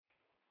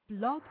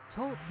Blog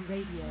Talk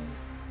Radio.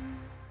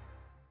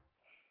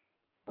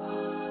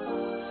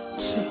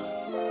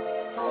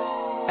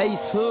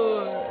 Ace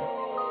Hood.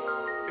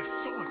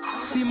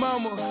 See,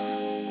 mama,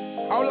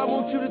 all I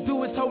want you to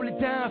do is hold it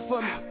down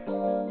for me.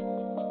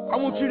 I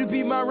want you to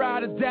be my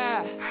ride or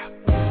die.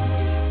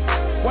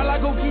 While I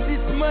go get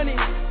this money,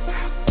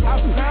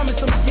 I promise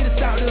I'm gonna get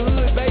us out the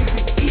hood, baby.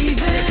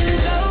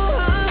 Even though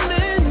I'm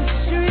in the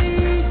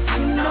streets,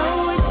 you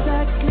know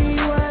exactly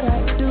what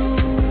I do.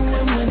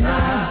 And when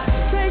I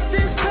take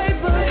this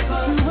paper,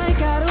 you ain't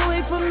gotta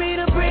wait for me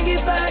to bring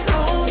it back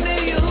home to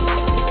you.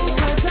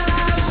 Cause I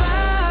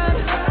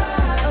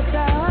ride or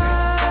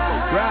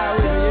die. Ride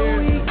with me, yeah.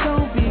 We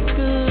gon' be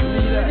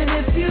good. And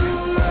if you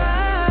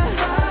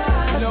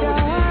ride or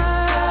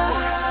die,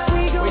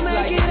 we gon'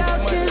 make it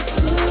out this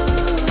good.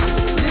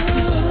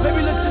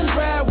 Baby, let's just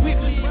ride with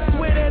me.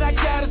 Swear that I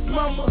got us,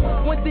 mama.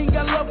 One thing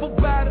I love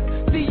about it,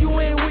 see you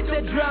ain't with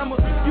that drama.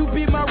 You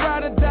be my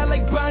ride or die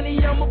like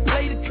Bonnie, I'ma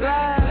play the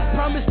Clyde.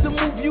 Promise to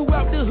move you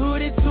out the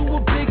hood into a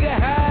bigger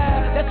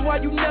high. That's why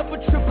you never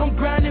trip, I'm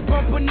grinding,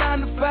 bumping 9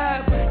 to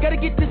 5. Gotta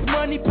get this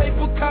money,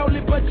 paper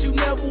calling, but you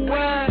never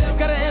whine.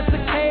 Gotta answer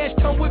cash,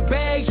 come with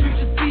bags, you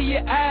should see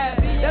your eyes.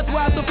 That's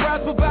why I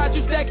surprise provide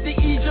you stacks to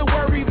ease your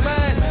worry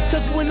mind.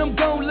 Cause when I'm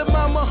gone, lil'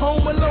 mama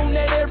home alone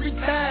at every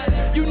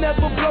time. You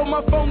never blow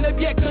my phone up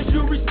yet cause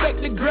you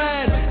respect the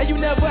grind. And you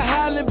never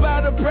hollering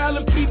about a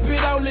problem, keep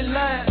it all in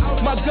line.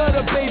 My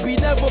gutter baby,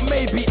 never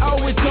maybe,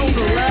 always on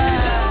the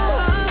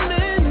ride. I'm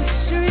in the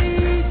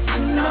streets,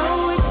 you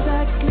know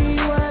exactly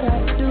what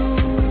I do.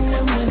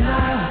 And when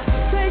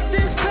I take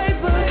this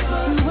paper,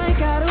 you ain't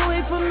gotta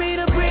wait for me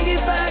to bring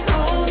it back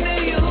home to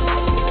you.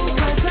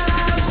 Cause I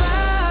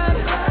ride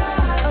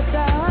or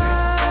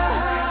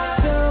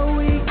die, girl,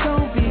 we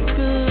gon' be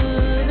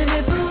good. And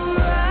if you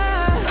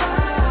ride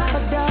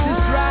or die,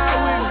 just ride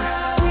with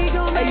me. We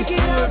gon' make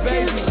it out,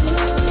 baby.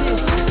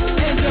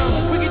 And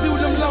we can do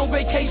them long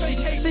vacations.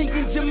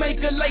 Thinking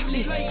Jamaica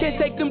lately, can't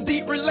take them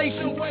deep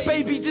relations.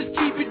 Baby, just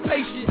keep it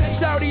patient.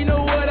 Shawty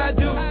know what I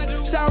do,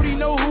 Shawty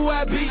know who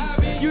I be.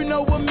 You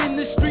know I'm in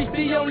the streets,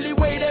 the only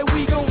way that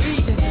we gon'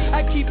 eat.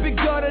 I keep it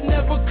gutter,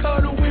 never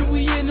cuddle when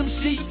we in them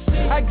sheets.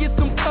 I get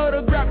some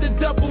cutter, grab the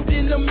double,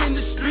 then I'm in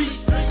the streets.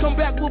 Come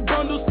back with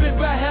bundles, spent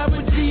by half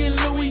a G in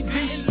Louis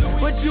V.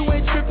 But you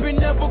ain't tripping,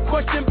 never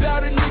question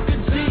about a nigga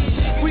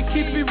G. We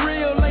keep it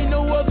real, ain't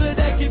no other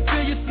that can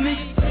fill your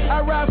sneaks. I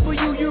ride for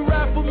you, you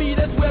ride for me,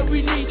 that's where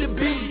we need to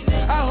be.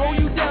 I hold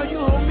you down, you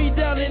hold me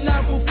down, and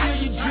I fulfill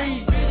your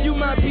dreams. You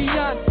my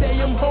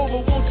Beyonce, I'm Hova,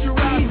 won't you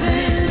ride for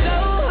me? Even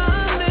though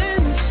I'm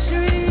in the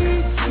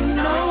streets, you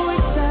know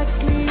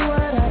exactly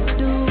what I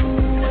do.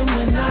 And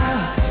when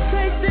I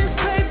take this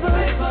paper,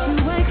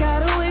 you ain't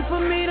gotta wait for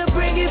me to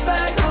bring it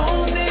back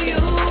home to you.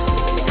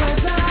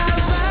 Cause I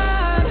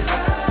ride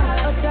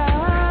or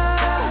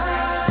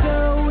die,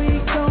 girl, we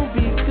gon'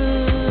 be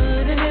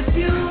good. And if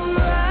you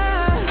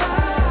ride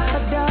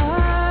or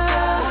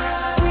die,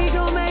 we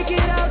gon' make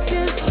it out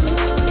this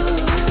good.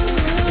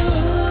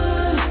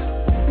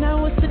 Now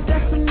what's the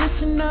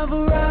definition of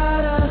a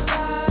rider?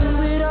 Do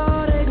it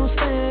all, they gon'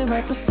 stand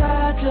right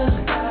beside ya.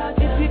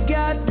 If you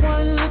got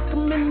one, look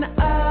 'em in the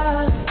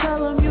eyes.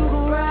 Tell 'em you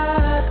gon'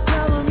 ride,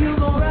 tell 'em you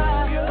gon' ride.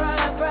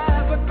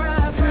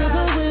 Till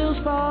the wheels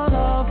fall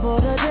off for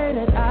the day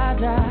that I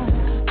die.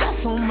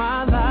 That's on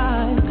my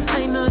life.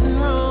 Ain't nothing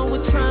wrong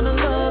with trying to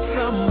love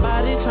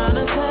somebody, trying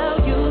to tell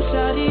you,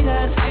 shawty,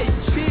 that hey,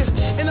 chill.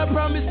 And I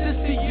promise this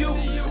to you,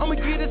 I'ma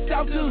get us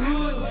out the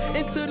hood,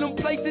 into them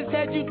places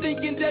had you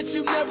thinking that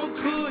you never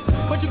could.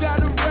 But you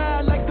gotta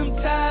ride like them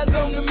tires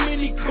on the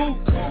Mini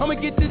Coupe. I'ma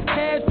get this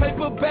cash,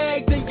 paper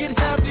bags, and get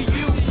half to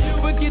you.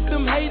 Forget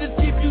them haters,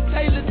 keep you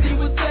tailored, see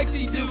what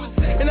sexy do.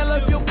 And I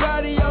love your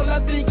body, all I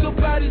think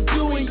about is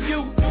doing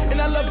you. And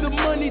I love the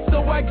money,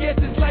 so I guess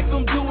it's like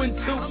I'm doing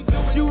too.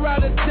 You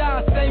ride or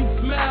die, same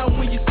smile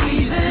when you see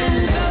it.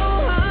 Even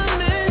though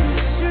I'm in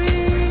the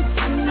streets,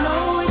 you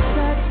know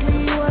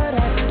exactly what I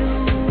do.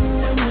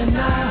 And when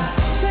I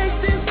take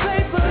this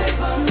paper,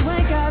 you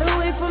ain't gotta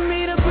wait for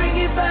me to bring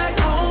it back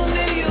home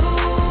to you.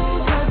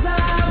 Cause I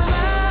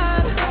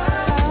ride,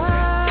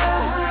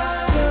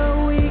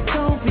 girl, we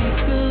gon' be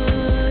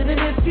good. And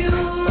if you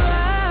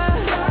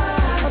ride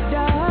or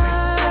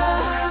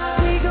die,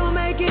 we gon'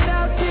 make it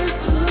out this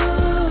good.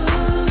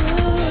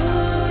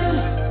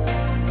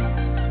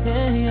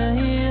 Yeah, yeah,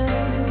 yeah.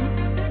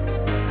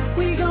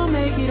 We gon'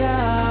 make it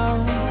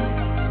out.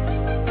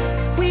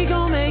 We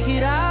gon' make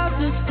it out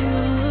this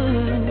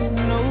good.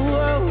 No.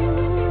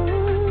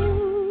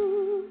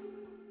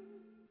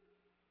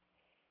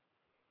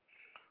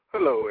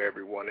 Hello,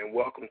 everyone, and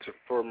welcome to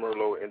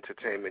Merlot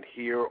Entertainment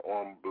here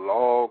on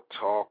Blog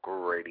Talk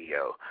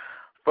Radio.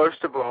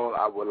 First of all,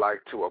 I would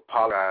like to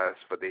apologize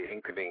for the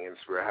inconvenience.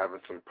 We're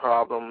having some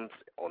problems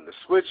on the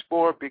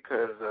switchboard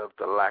because of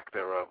the lack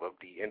thereof of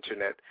the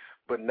internet,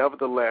 but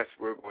nevertheless,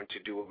 we're going to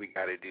do what we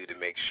got to do to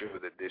make sure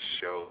that this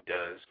show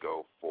does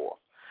go forth.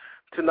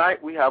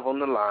 Tonight, we have on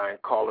the line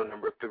caller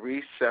number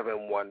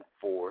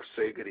 3714.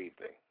 Say good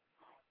evening.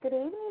 Good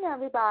evening,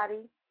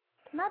 everybody.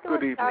 Can I do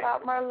Good a evening.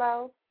 shout-out,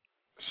 Merlot?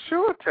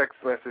 Sure,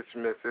 text message,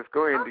 Mrs.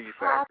 Go ahead and do your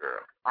thing,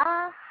 girl.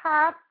 I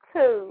have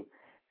to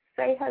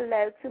say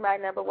hello to my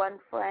number one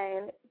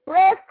friend,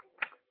 Brisk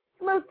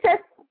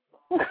Smooches.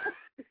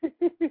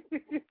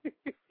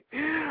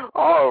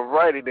 All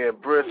righty then,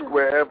 Brisk,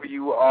 wherever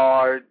you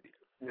are,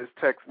 this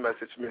text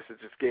message, Mrs.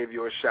 just gave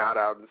you a shout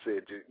out and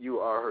said you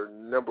are her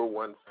number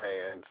one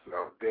fan.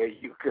 So there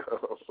you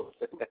go.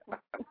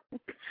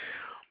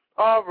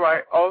 All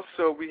right.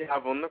 Also, we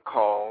have on the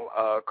call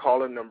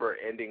caller number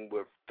ending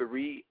with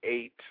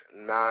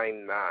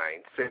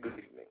 3899. Say good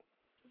evening.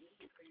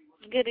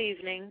 Good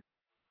evening.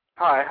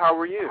 Hi. How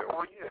are you?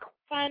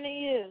 Fine,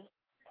 and you?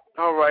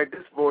 All right.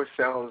 This voice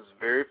sounds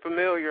very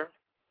familiar.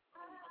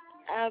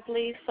 I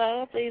believe so.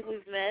 I believe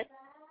we've met.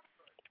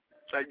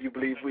 You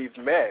believe we've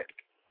met?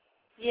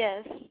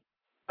 Yes.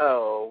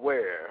 Oh,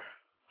 where?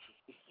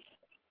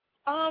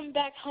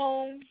 Back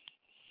home.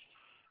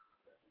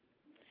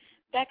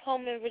 Back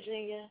home in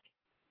Virginia.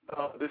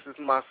 Oh, this is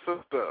my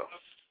sister.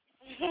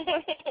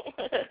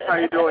 How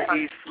you doing,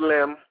 E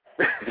Slim?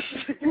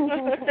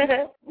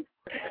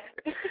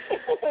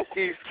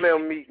 E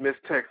Slim, meet Miss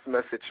Text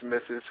Message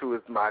Mrs., who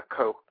is my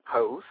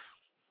co-host.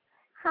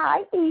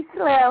 Hi, E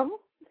Slim.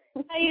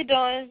 How you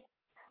doing?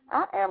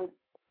 I am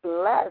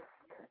blessed.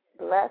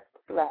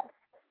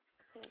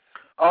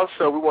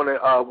 Also, we want to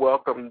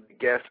welcome the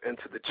guests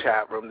into the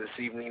chat room this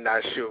evening.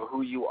 Not sure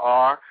who you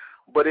are,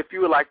 but if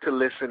you would like to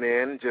listen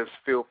in, just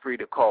feel free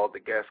to call the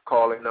guest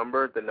calling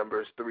number. The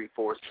number is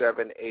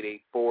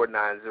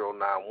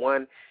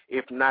 347-884-9091.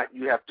 If not,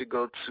 you have to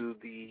go to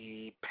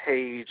the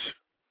page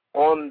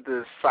on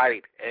the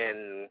site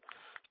and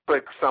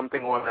click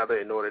something or another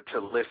in order to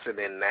listen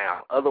in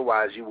now.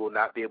 Otherwise, you will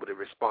not be able to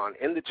respond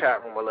in the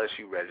chat room unless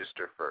you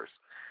register first.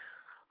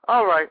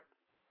 All right.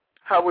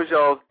 How was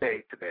y'all's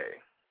day today?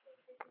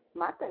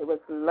 My day was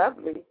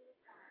lovely.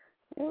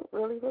 It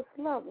really was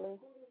lovely.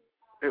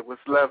 It was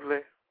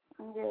lovely?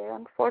 Yeah,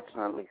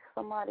 unfortunately,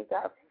 somebody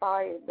got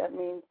fired. That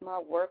means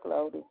my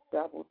workload is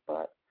doubled,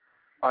 but...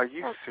 Are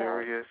you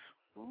serious?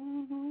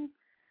 Mm-hmm.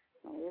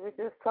 We were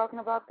just talking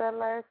about that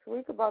last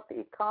week, about the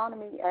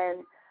economy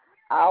and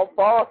our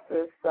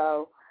bosses,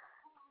 so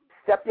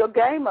step your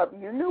game up.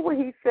 You knew what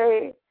he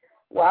said.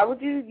 Why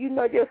would you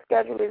know your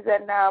schedule is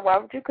at 9, why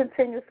would you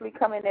continuously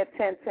come in at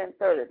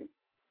 10:30?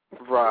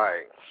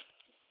 Right.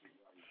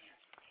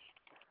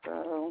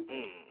 So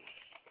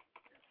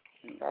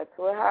that's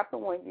what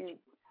happened when you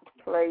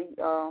play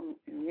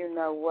you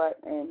know what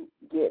and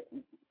get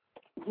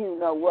you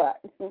know what.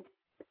 You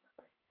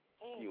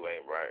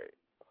ain't right.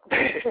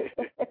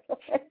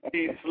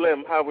 Hey,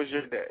 Slim, how was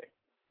your day?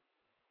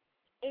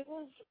 It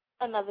was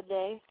another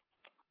day.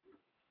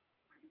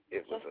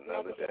 It was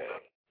another day.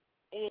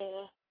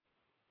 Yeah.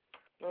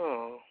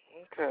 Oh,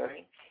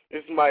 okay.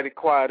 It's mighty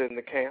quiet in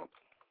the camp.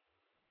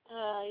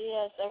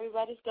 Yes,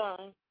 everybody's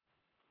gone.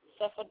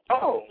 Except for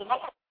a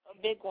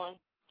big one.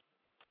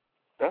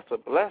 That's a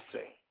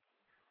blessing.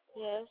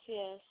 Yes,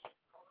 yes.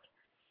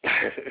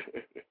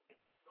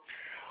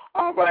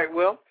 All right,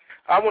 well,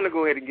 I want to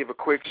go ahead and give a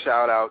quick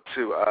shout-out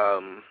to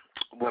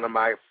one of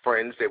my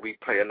friends that we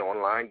play an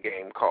online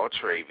game called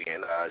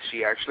Travian.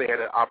 She actually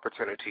had an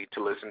opportunity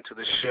to listen to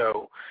the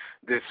show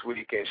this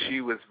week, and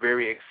she was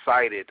very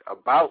excited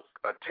about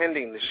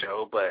attending the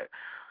show, but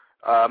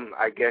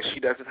I guess she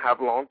doesn't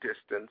have long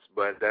distance,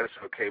 but that's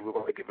okay. We're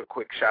going to give a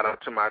quick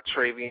shout-out to my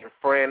Travian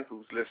friend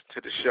who's listened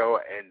to the show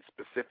and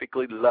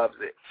specifically loves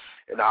it.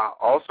 And I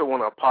also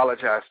want to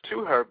apologize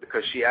to her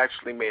because she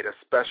actually made a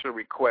special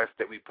request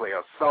that we play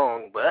a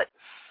song, but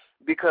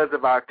because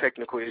of our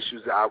technical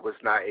issues, I was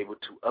not able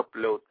to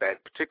upload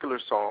that particular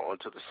song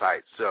onto the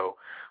site. So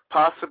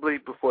possibly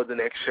before the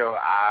next show,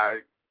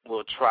 I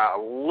will try a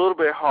little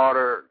bit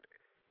harder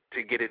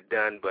to get it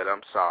done, but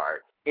I'm sorry.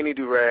 Any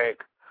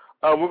durag.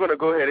 We're going to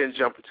go ahead and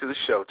jump into the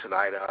show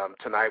tonight.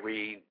 Tonight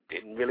we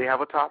didn't really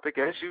have a topic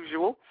as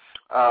usual.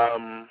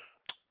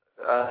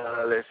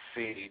 Let's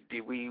see.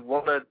 Do we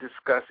want to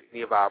discuss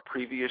any of our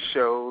previous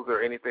shows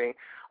or anything?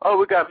 Oh,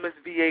 we got Miss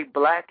V.A.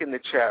 Black in the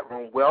chat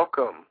room.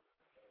 Welcome.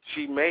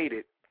 She made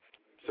it,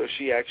 so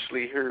she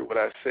actually heard what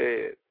I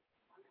said.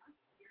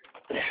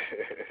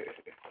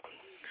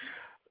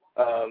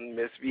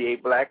 Miss V.A.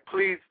 Black,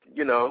 please,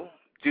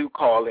 do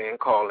call in.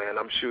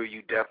 I'm sure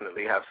you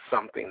definitely have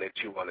something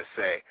that you want to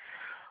say.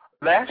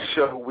 Last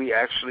show, we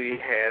actually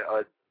had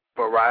a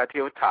variety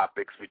of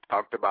topics. We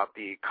talked about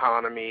the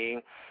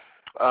economy.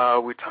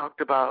 We talked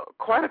about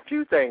quite a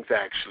few things,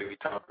 actually. We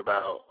talked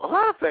about a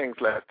lot of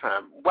things last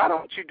time. Why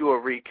don't you do a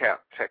recap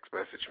text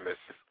message,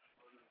 Mrs.?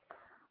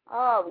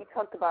 Oh, we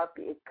talked about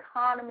the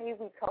economy.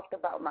 We talked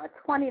about my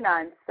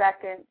 29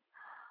 seconds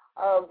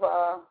of,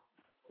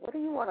 what do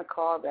you want to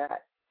call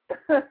that?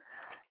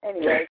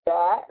 Anyway,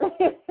 that.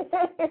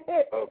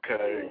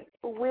 Okay.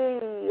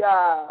 We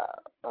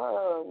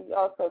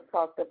also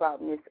talked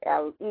about Miss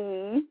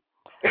L.E.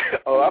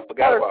 Oh, I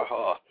forgot about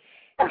her.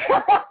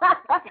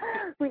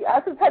 We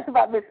also talked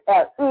about Miss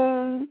L.E.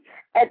 and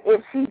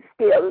if she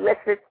still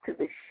listens to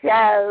the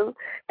show.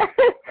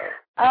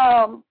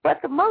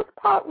 But the most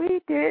part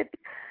we did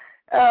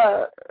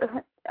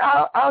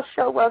our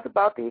show was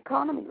about the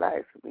economy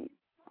last week.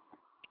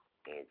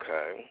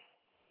 Okay.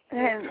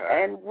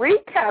 And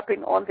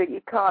recapping on the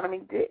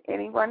economy, did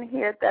anyone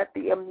hear that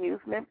the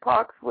amusement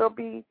parks will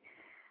be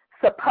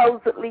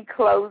supposedly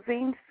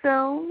closing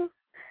soon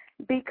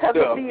because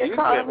of the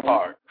economy?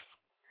 Parks.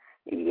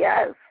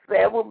 Yes,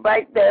 there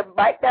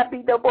might not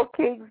be no more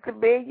Kings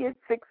Dominion,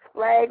 Six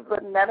Flags, or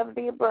none of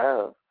the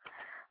above.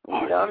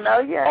 We don't know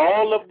yet.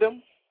 All of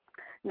them?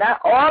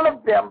 Not all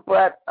of them,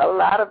 but a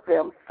lot of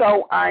them.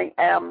 So I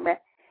am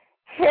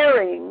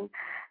hearing,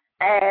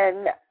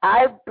 and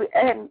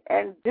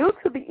due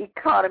to the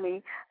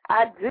economy,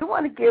 I do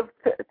want to give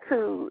to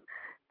 2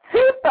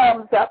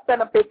 thumbs up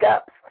and a big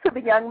ups to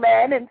the young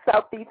man in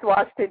Southeast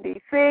Washington,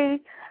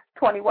 D.C.,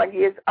 21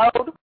 years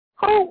old,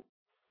 who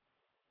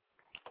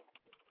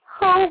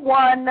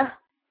won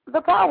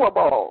the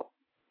Powerball.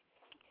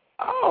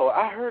 Oh,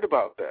 I heard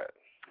about that.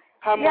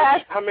 How much?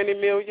 Yes. How many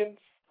millions?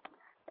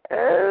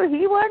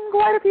 He won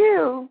quite a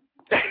few.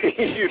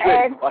 You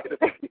said quite a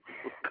few.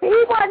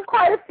 He won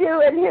quite a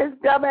few, and his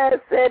dumbass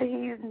said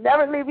he's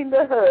never leaving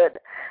the hood.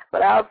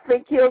 But I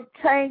think he'll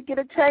get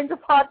a change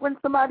of heart when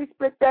somebody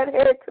split that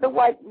head to the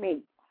white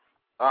meat.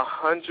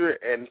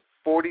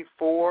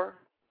 144?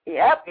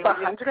 Yep,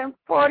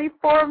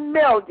 144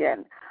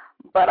 million.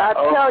 But I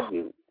tell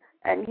you,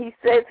 and he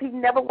says he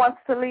never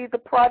wants to leave the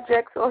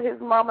projects or his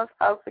mama's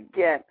house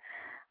again.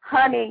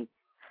 Honey,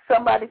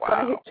 somebody's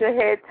going to hit your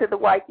head to the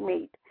white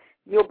meat.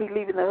 You'll be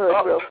leaving the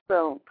hood real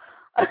soon.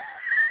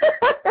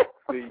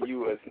 See,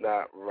 you is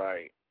not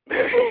right.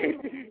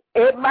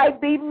 It might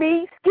be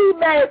me ski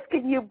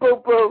masking you,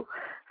 boo-boo.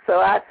 So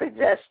I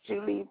suggest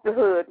you leave the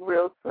hood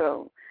real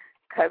soon.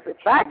 Because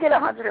if I get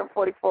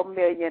 144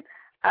 million,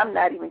 I'm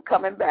not even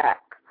coming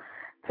back.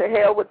 To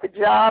hell with the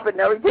job and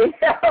everything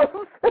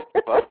else.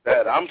 Fuck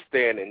that. I'm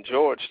staying in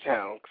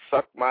Georgetown.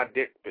 Suck my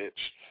dick,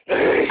 bitch.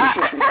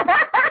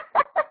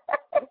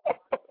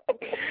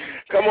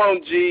 Come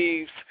on,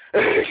 Jeeves.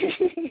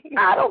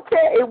 I don't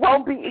care. It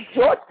won't be.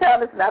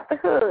 Georgetown is not the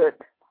hood.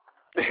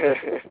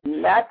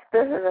 Not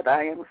the hood.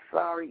 I am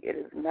sorry. It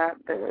is not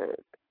the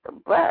hood.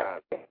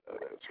 But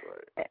that's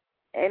right.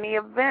 Any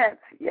event,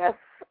 yes,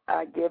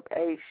 I give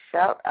a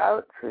shout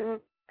out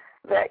to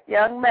that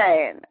young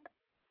man.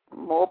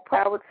 More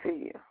power to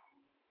you.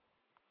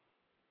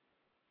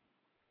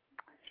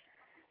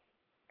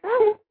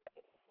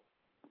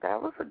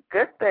 That was a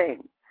good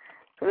thing.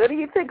 What do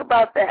you think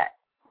about that?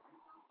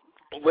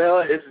 Well,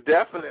 it's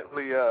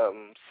definitely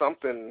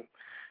something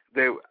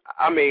that,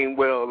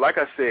 like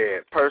I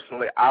said,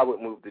 personally, I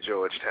would move to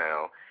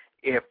Georgetown.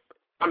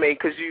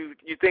 Because you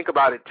think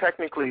about it,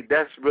 technically,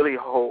 that's really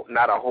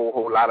not a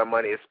whole lot of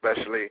money,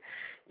 especially,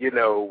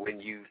 when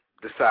you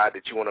decide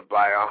that you want to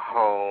buy a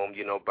home,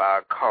 buy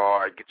a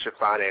car, get your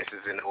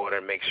finances in order,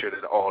 and make sure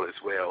that all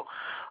is well.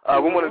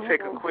 We want to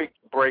take a quick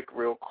break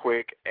real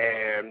quick,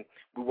 and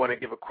we want to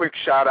give a quick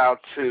shout-out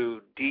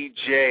to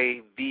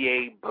DJ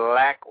V.A.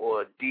 Black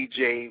or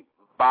DJ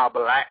Bob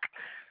Black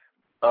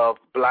of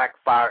Black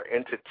Fire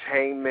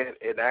Entertainment.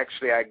 And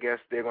actually, I guess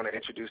they're going to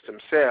introduce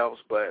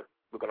themselves, but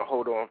we're going to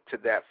hold on to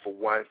that for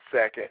 1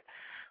 second.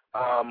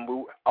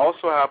 We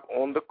also have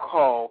on the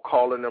call,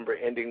 caller number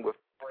ending with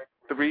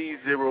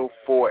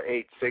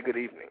 3048. Say good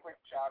evening.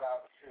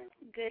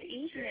 Good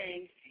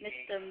evening,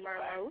 Mr.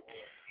 Merlot.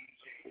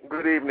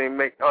 Good evening.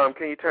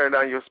 Can you turn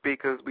down your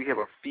speakers? We have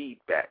a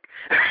feedback.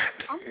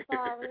 I'm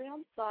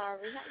sorry. How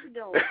you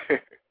doing?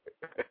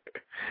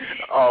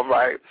 All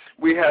right.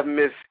 We have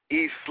Miss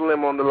E.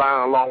 Slim on the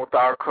line along with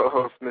our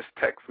co-host, Miss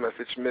Text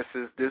Message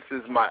Mrs. This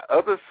is my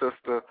other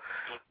sister.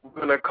 We're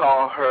going to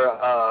call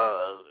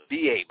her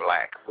V.A.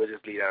 Black. We'll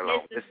just leave that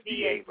alone. Miss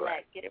V.A.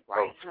 Black. Get it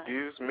right.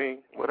 Excuse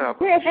me. Whatever.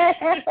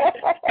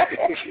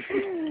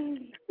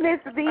 Miss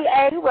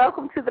V.A.,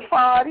 welcome to the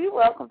party.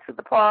 Welcome to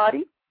the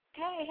party.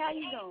 Hey, how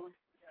you doing?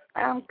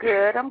 I'm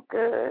good.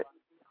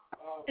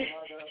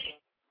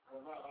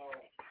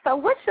 So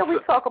what shall we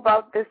talk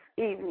about this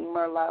evening,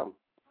 Merlot?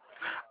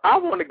 I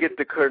want to get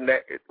the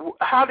connect.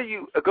 How do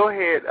you go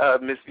ahead,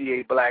 Miss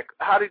V.A. Black?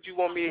 How did you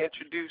want me to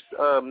introduce?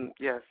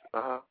 Yes.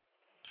 Huh?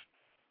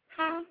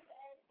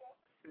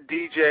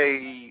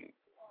 DJ.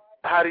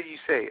 How do you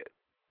say it?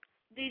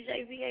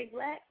 DJ V.A.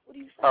 Black. What do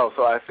you say? Oh,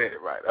 so I said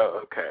it right.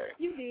 Oh, okay.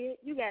 You did.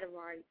 You got it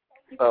right.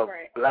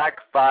 Black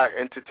Fire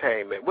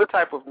Entertainment. What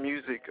type of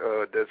music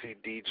does he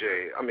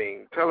DJ?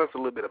 Tell us a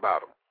little bit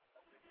about him.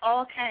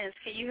 All kinds.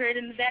 Can you hear it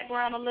in the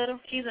background a little?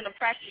 He's in a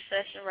practice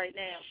session right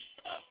now.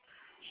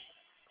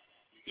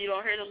 You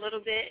don't hear it a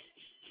little bit?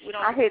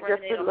 I hear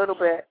just a little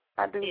bit.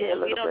 I do hear a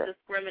little bit. We don't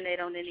discriminate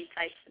on any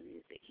types of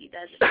music. He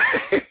doesn't.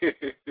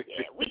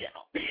 Yeah, we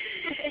don't.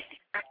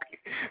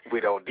 We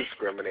don't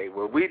discriminate.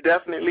 Well, we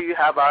definitely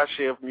have our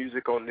share of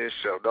music on this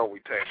show, don't we,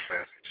 Text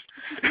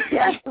Message?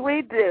 Yes,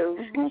 we do.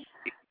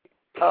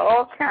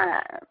 All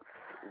kinds.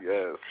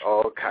 Yes,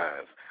 all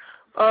kinds.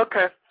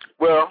 Okay.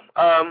 Well,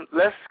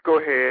 let's go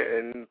ahead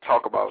and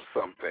talk about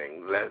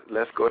something.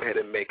 Let's go ahead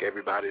and make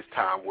everybody's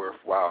time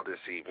worthwhile this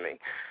evening.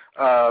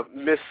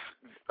 Miss,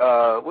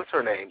 what's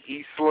her name?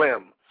 E.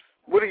 Slim.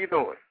 What are you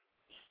doing?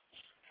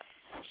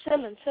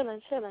 Chilling.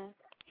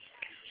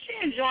 She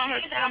enjoying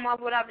her time off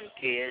without the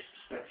kids.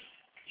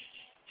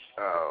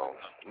 Oh,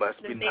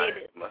 must be nice.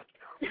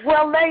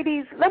 Well,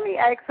 ladies, let me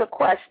ask a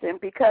question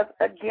because,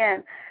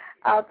 again,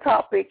 our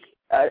topic,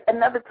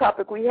 another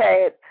topic we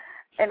had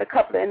in the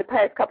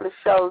past couple of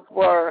shows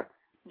were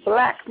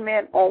black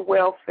men on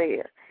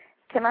welfare.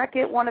 Can I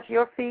get one of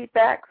your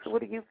feedbacks?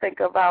 What do you think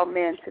of our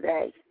men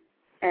today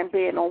and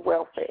being on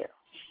welfare?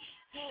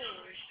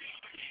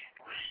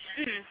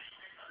 I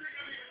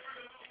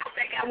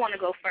think I want to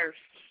go first.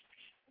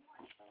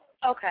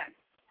 Okay.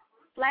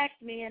 Black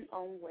men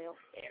on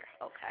welfare.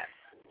 Okay.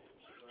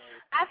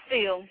 I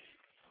feel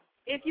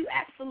if you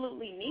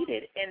absolutely need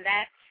it and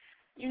that's,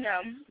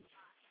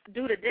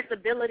 due to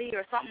disability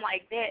or something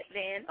like that,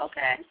 then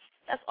okay,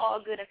 that's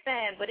all good and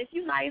fine. But if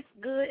you're nice,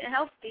 good, and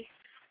healthy,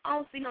 I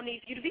don't see no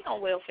need for you to be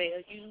on welfare.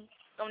 You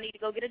don't need to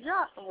go get a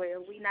job somewhere.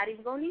 We're not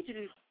even going to need you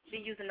to be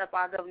using up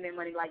our government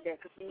money like that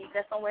because we need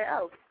that somewhere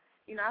else,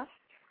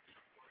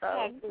 So,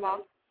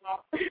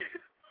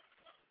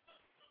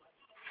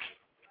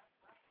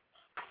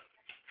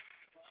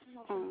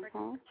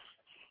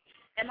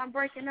 Am I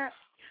breaking up?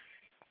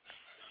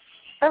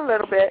 A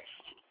little bit.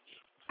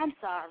 I'm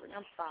sorry.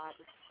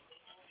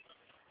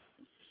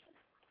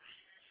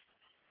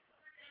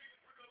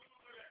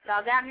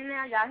 Y'all got me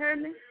now? Y'all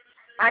heard me?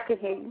 I can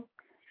hear you.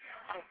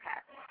 Okay.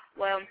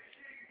 Well,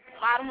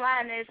 bottom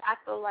line is I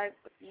feel like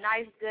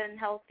nice, good, and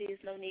healthy is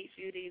no need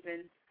for you to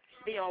even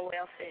be on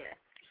welfare.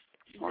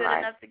 You're good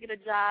enough to get a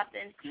job,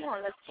 then come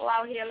on, let's go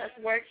out here, let's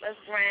work, let's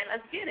grind,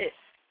 let's get it,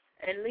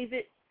 and leave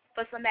it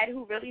for somebody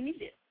who really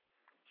needs it.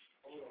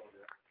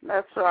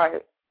 That's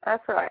right.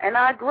 And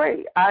I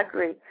agree. I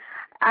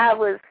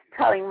was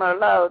telling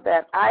Merlot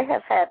that I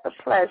have had the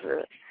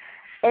pleasure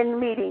in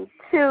meeting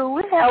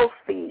two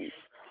healthies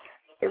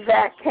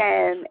that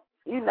can,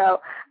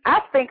 I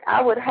think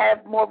I would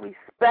have more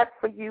respect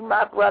for you,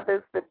 my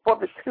brothers, than for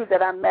the two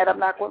that I met. I'm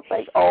not going to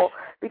say all,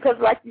 because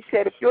like you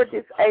said, if you're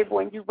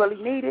disabled and you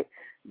really need it,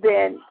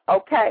 then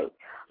okay.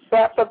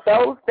 But for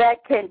those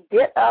that can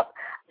get up,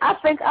 I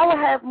think I would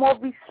have more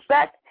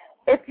respect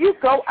if you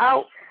go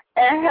out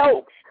and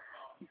help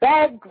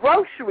bag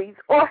groceries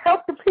or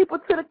help the people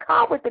to the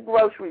car with the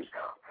groceries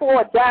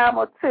for a dime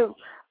or two.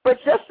 But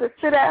just to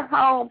sit at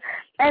home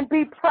and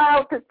be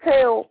proud to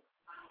tell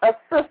a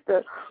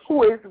sister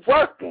who is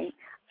working,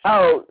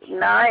 oh, no,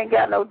 I ain't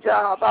got no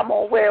job, I'm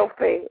on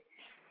welfare.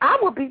 I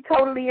would be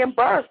totally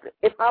embarrassed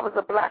if I was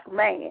a black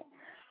man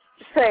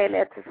saying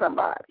that to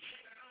somebody.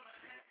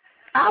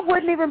 I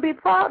wouldn't even be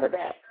proud of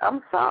that.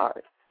 I'm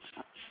sorry.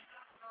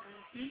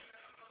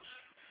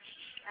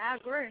 I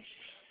agree.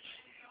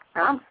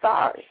 I'm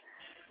sorry.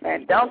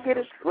 Man, don't get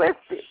it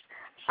twisted.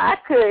 I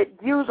could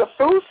use a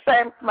food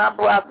stamps, my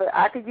brother.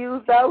 I could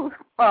use those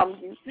from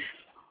you.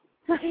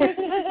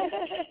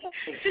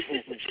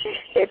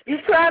 If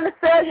you're trying to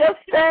sell your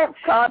stamps,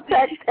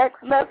 contact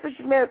text message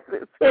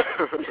missus.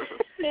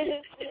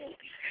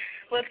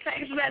 Well,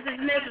 text message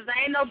missus,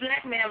 I ain't no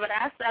black man, but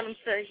I'll sell them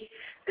to you.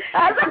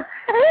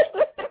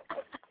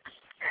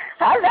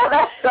 I know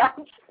that's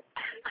right.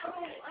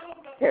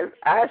 Because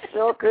I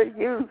sure could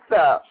use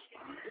some.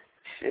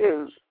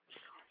 Shoot.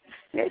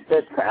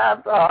 The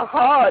times are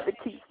hard to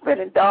keep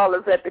spending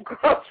dollars at the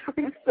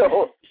grocery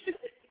store.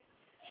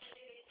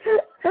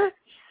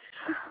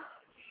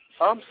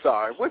 I'm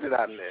sorry. What did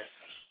I miss?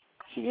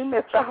 You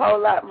missed a whole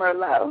lot,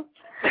 Merlot.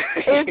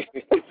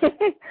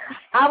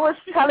 I was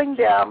telling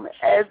them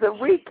as a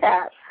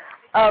recap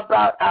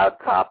about our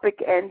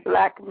topic and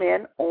black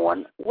men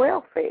on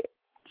welfare.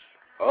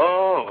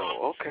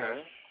 Oh,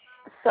 okay.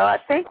 So I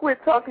think we're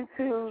talking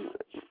to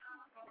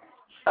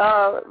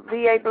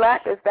VA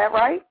Black, is that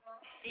right?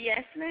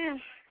 Yes,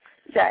 ma'am.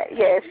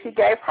 Yes, she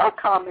gave her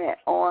comment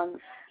on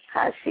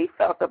how she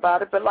felt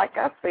about it. But like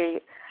I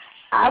said,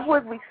 I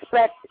would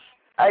respect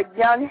a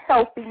young,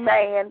 healthy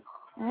man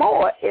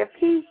more if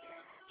he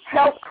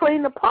helped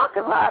clean the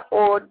parking lot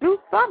or do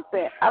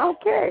something. I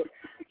don't care.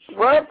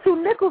 Rub two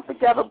nickels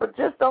together, but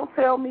just don't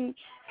tell me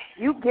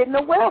you getting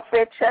a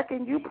welfare check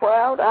and you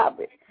proud of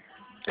it.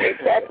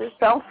 That just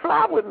don't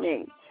fly with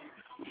me.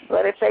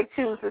 But if they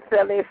choose to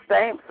sell their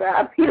stamps,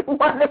 I'll be the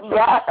one to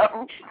buy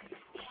them.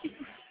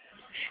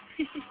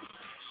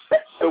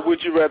 So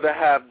would you rather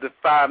have the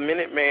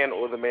 5-minute man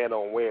or the man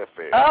on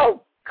welfare?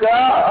 Oh,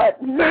 God,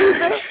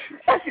 neither.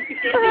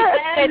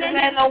 The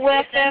man on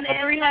welfare for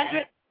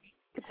 300?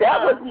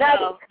 That was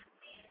negative.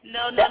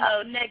 No,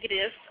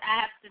 negative.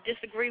 I have to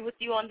disagree with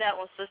you on that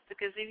one, sister,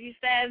 because if you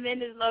 5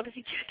 minutes, as long as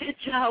you get that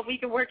job, we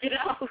can work it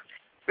out.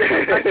 We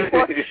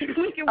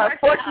can work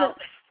it out.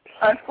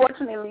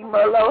 Unfortunately,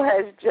 Merlot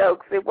has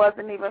jokes. It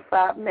wasn't even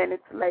 5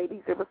 minutes,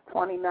 ladies. It was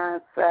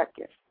 29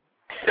 seconds.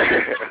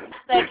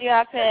 Thank you,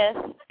 I pass.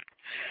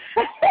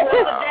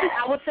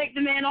 I will take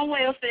the man on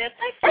welfare.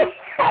 Thank you.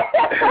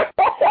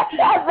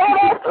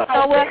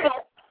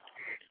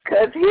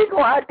 Because he's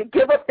going to have to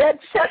give up that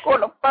check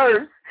on the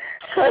first.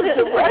 Because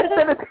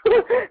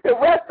the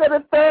rest of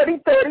the 30,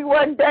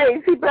 31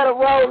 days, he better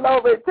roll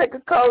over and take a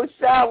cold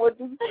shower and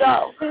do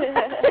so.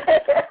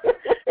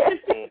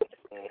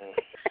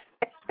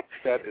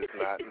 That is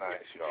not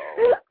nice,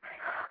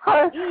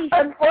 y'all.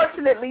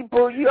 Unfortunately,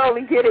 Boo, you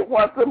only get it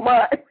once a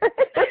month.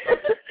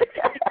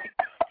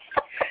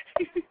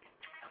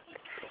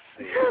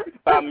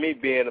 By me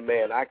being a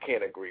man, I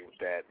can't agree with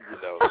that,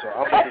 so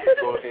I'm going to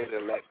just go ahead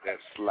and let that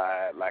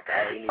slide like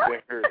I ain't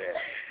even heard that.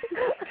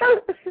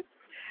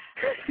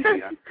 See,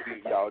 I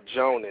see y'all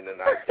joning,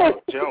 and I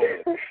start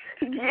joning.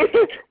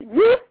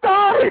 You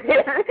started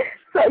it,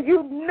 so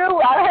you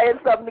knew I had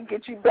something to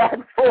get you back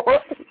for.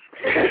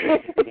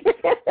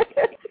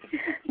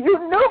 You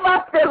knew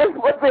my feelings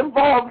was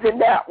involved in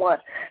that one,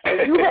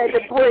 and you had to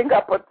bring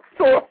up a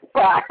sore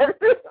spot.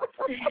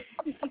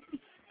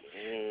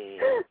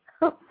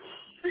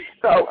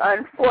 So,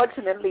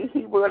 unfortunately,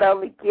 he would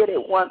only get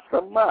it once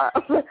a month.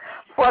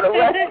 For the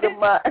rest of the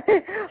month,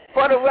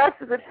 for the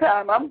rest of the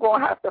time, I'm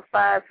going to have to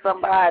find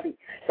somebody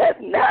that's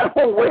not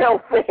on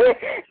welfare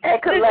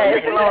and can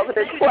last longer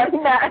than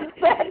 29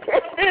 seconds.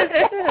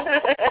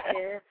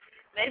 Yeah.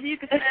 Maybe you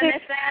could send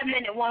that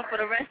 5-minute one for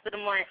the rest of the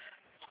month.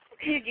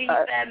 He'll give you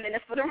 5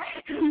 minutes for the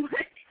rest of the month.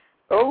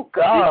 Oh,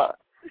 God.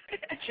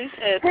 She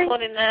said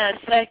 29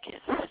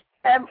 seconds.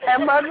 And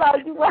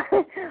Merlot, you want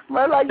to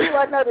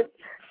know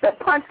the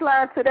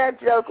punchline to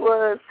that joke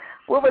was,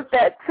 what was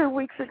that, 2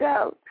 weeks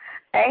ago?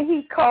 And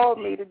he called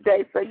me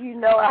today, so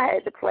I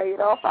had to play it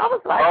off. I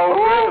was like,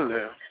 oh,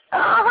 really?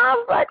 I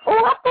was like,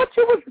 I thought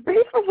you was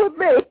beefing with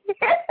me.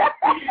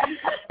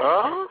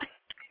 Huh?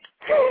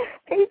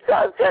 He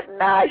said,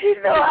 nah,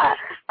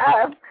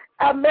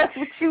 I mess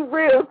with you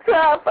real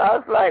tough. I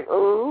was like,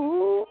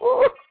 ooh.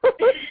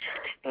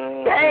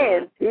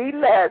 Scan,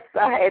 D-less.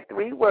 I had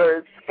 3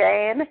 words,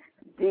 scan,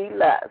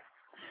 D-less.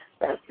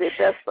 That's it,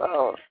 that's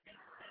all.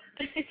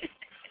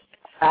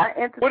 I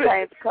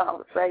entertained the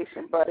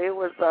conversation, but it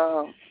was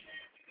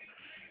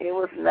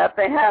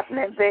nothing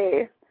happening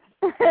there.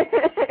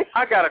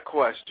 I got a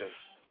question.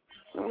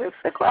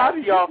 How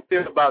do y'all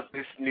feel about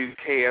this new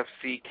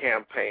KFC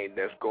campaign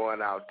that's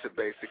going out to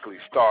basically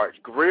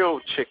start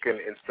grilled chicken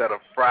instead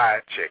of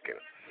fried chicken?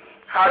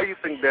 How do you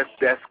think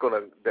that's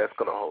gonna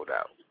hold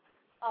out?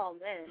 Oh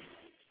man,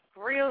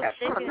 grilled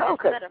chicken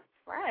instead of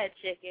fried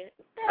chicken.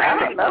 I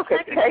don't know,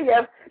 because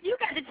KFC. You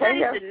got to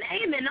change the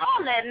name and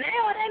all that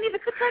now. It ain't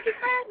even Kentucky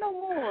Fried no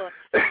more.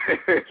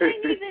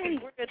 Can't even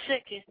grilled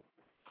chicken.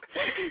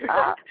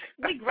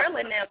 We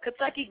grilling now.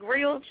 Kentucky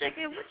grilled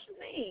chicken. What you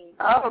mean?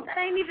 Oh, that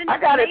ain't even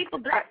made for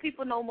black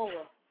people no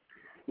more.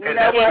 And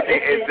that's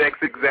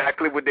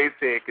exactly what they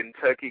said.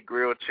 Kentucky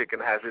grilled chicken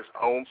has its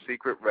own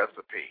secret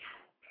recipe.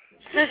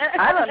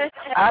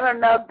 I don't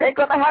know. They're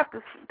gonna have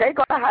to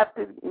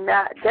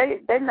not.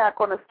 They're not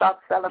gonna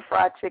stop selling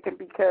fried chicken,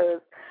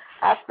 because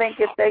I think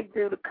if they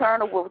do, the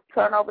Colonel will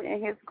turn over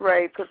in his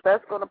grave, because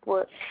that's gonna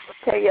put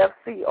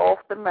KFC off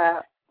the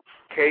map.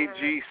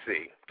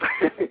 KGC.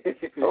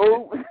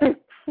 Oh.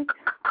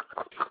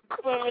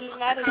 Colonel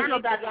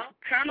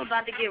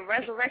about to get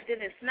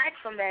resurrected and snack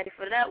somebody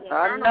for that one.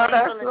 I know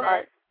that's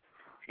right.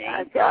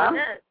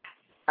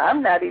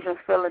 I'm not even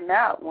feeling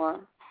that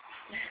one.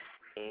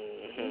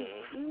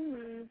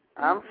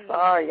 I'm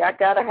sorry. I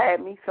gotta have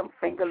me some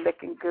finger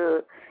licking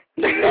good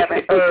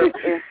 11 herbs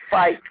and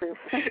spices.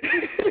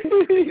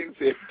 You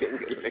said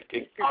finger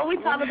licking. Oh, we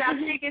talking about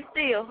chicken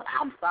still.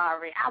 I'm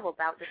sorry. I was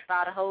about to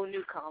start a whole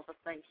new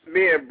conversation.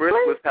 Me and Britt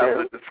was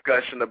having a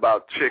discussion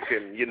about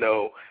chicken.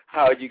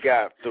 How you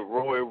got the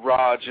Roy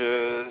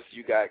Rogers,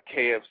 you got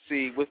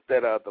KFC. What's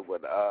that other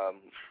one?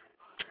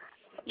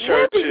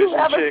 Church's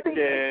chicken.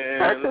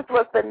 Church's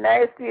was the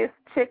nastiest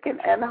chicken,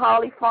 and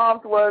Holly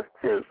Farms was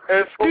too.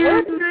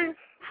 Excuse me?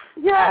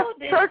 Yes,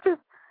 Church's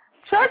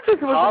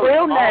was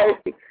real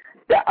nasty.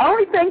 The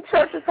only thing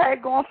Church's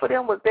had going for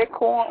them was their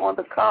corn on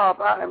the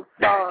cob. I am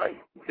sorry.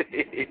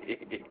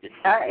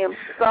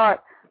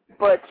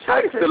 But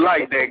I used to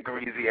like that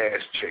greasy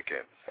ass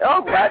chicken.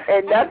 Oh, right,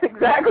 and that's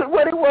exactly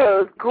what it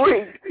was,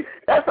 grease.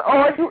 That's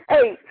all you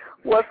ate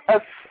was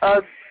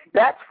a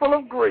batch full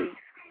of grease.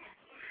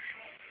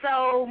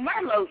 So,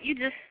 Merlot, you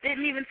just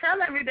didn't even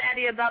tell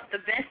everybody about the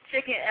best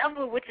chicken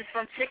ever, which is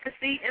from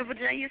Chickasee in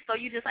Virginia, so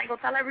you just ain't going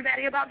to tell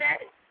everybody about that?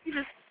 You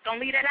just don't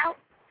leave that out?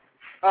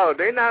 Oh,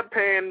 they not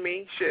paying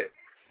me shit.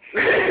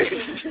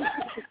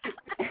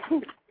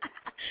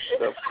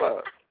 The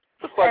fuck?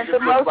 The fuck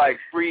just looks like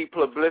free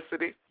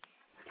publicity?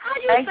 How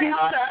you say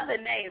all the other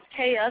names?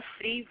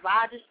 KFC,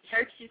 Rogers,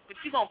 Churches, but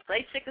you going to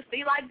play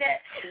Chickasee like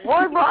that?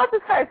 Boy,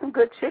 Rogers had some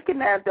good chicken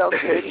now, though.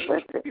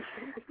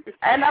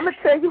 And I'm going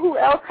to tell you who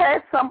else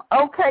had some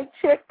okay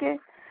chicken,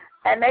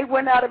 and they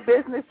went out of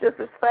business just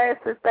as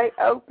fast as they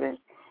opened.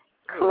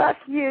 Cluck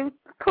You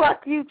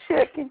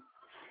Chicken.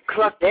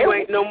 Cluck You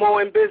ain't no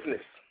more in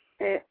business.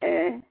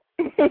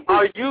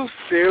 Are you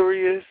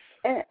serious?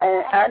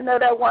 I know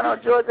that one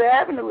on Georgia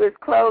Avenue is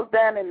closed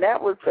down, and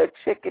that was the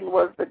chicken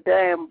was the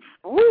damn,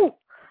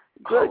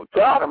 good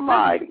God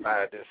Almighty.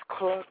 This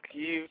Cluck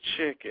You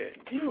chicken.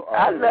 You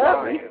are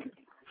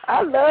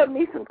I love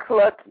me some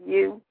Cluck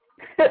You.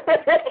 Oh,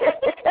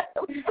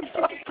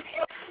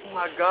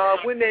 my God,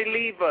 when they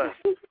leave us?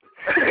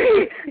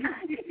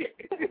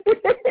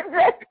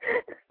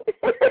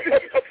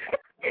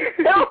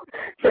 Don't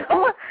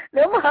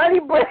honey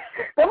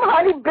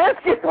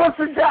biscuits was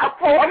to die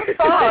for. I'm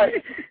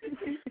sorry.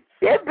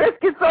 Their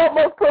biscuits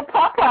almost put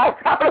Popeyes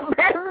out of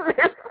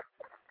business.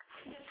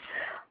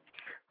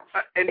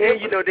 And then,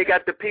 you know, they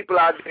got the people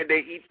out there, they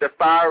eat the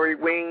fiery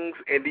wings,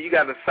 and then you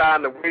got to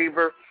sign the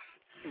waiver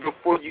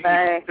before you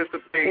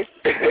participate.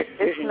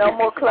 It's no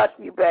more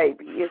Clucky,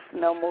 baby. It's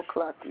no more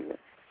Clucky.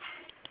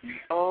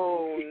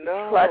 Oh,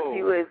 no.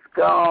 Clucky is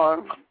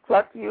gone.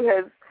 Clucky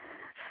has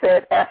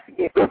said F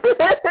you.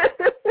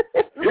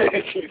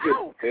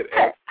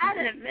 I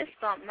didn't miss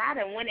something. I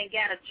done went and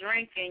got a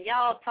drink, and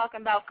y'all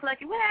talking about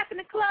Clucky. What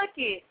happened to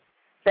Clucky?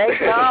 They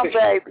gone,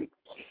 baby.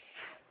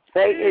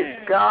 They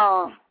is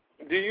gone.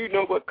 Do you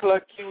know what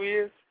Cluck You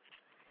is?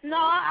 No,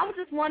 I was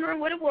just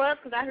wondering what it was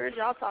because I heard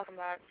y'all talking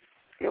about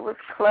it. It was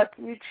Cluck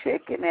You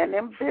chicken and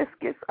them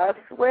biscuits. I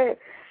swear,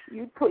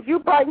 you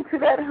bite into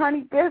that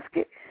honey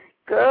biscuit,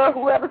 girl.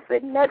 Whoever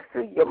sitting next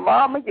to you, your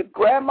mama, your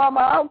grandmama,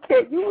 I don't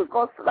care. You was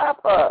gonna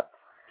slap her.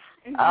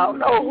 I don't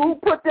know who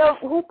put their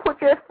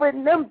foot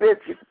in them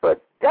biscuits,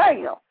 but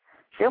damn,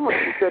 them was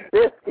some good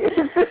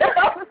biscuits.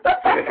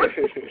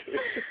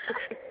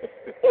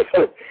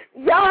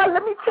 Y'all,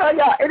 let me tell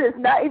y'all, it is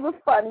not even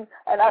funny.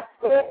 And I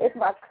swear, if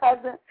my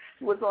cousin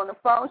was on the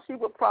phone, she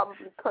would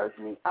probably curse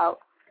me out.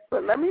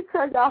 But let me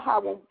tell y'all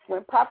how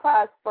when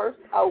Popeyes first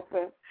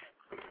opened,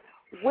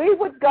 we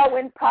would go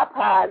in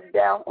Popeyes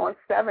down on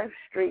 7th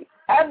Street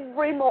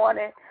every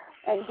morning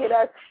and get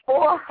us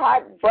 4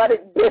 hot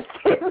buttered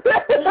biscuits.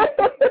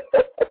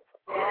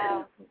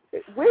 Wow.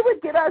 We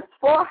would get us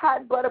 4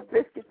 hot butter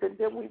biscuits, and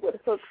then we would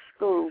hook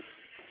school.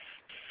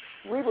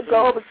 We would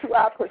go over to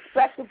our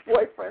prospective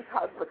boyfriend's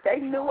house, but they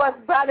knew us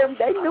by them.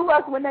 They knew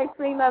us when they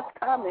seen us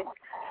coming.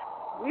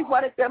 We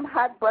wanted them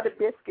hot butter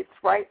biscuits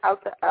right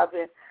out the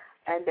oven,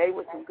 and they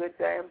were some good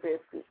damn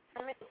biscuits.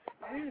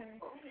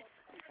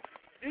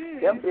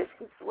 Them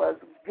biscuits was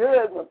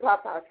good when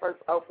Popeyes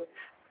first opened.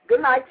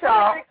 Good night,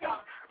 y'all.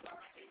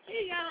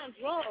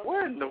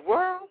 What in the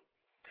world?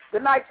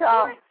 Good night,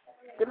 y'all.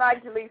 Good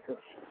night, Jaleesa.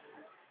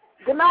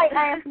 Good night,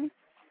 Anthony.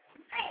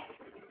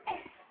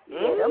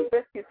 Yeah, them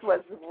biscuits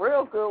was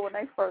real good when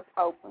they first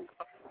opened.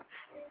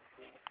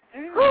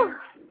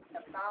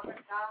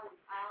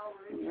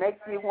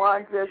 Makes you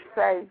want to just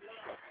say,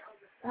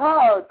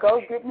 oh,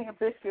 go get me a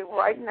biscuit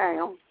right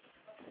now.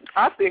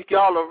 I think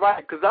y'all are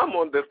right, because I'm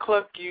on the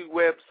Cluck You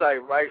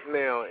website right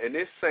now, and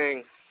it's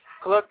saying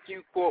Cluck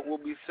You Court will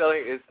be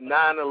selling its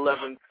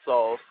 9/11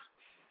 sauce.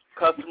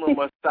 Customer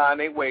must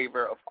sign a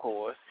waiver, of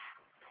course.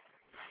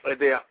 And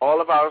then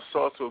all of our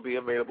sauce will be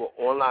available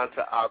online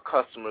to our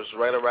customers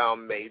right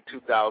around May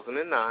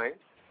 2009.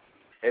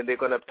 And they're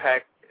going to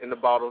pack in the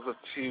bottles of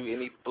 2,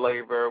 any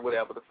flavor,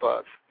 whatever the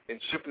fuck.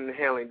 And shipping and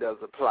handling does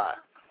apply.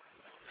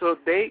 So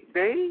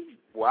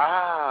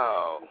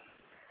wow.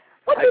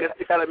 I guess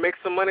they got to make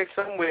some money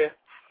somewhere.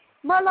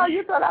 Merlot,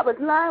 you thought I was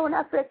lying when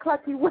I said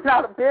Clucky went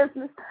out of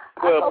business?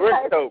 Well,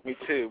 Britt told me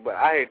too, but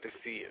I hate to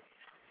see it.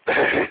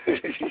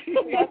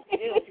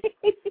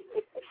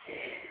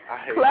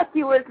 Cluck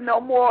You is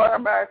no more,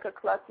 America.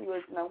 Cluck You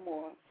is no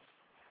more.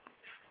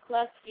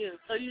 Cluck You.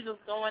 So you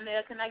just go in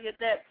there. Can I get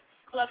that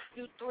Cluck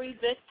You 3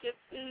 biscuits,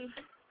 please?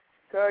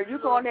 Girl, you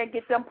go in there and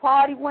get them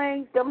party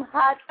wings, them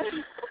hot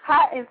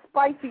and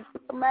spicy.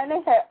 Man,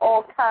 they had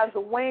all kinds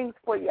of wings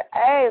for your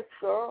ass,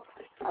 girl.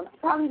 I'm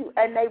telling you,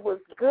 and they was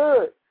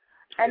good.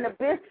 And the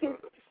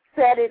biscuits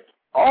set it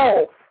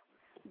off.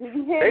 Did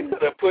you hear me? They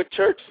could have put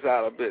churches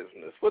out of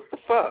business. What the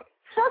fuck?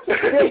 Churches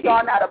still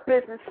gone out of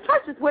business.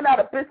 Churches went out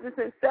of business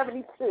in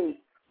 72.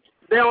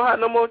 They don't have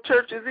no more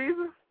churches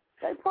either?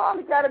 They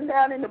probably got them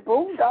down in the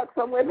boondocks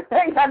somewhere, but they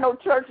ain't got no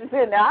churches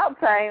in our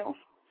town.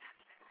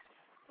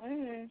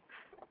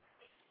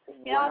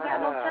 Y'all got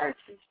no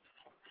churches.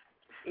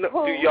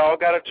 No, do y'all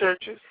got a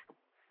churches?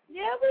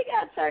 Yeah, we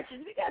got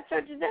churches. We got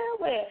churches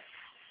everywhere.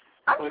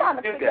 I'm trying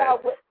to figure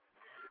out what.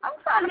 I'm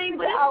trying to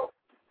figure out.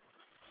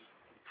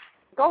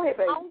 Go ahead,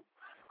 baby.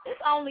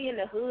 It's only in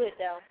the hood,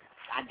 though.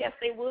 I guess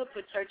they would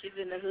put churches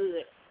in the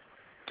hood.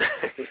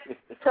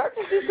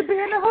 Churches used to be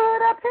in the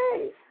hood up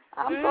here.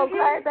 I'm so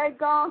glad they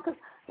gone because,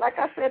 like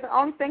I said, the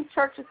only thing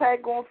churches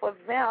had going for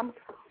them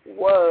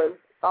was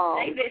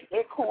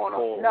their corn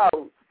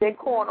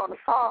on the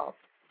cob.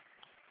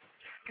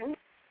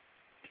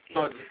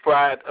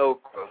 Fried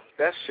okra.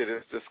 That shit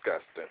is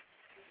disgusting.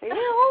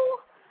 Ew.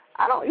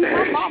 I don't eat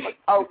my mama's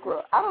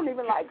okra. I don't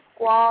even like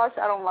squash.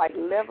 I don't like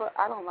liver.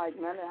 I don't like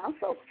none of that. I'm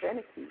so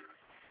finicky.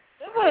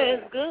 Liver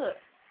is good.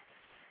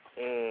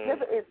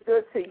 Liver is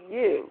good to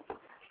you.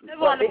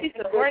 Liver on a piece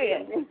of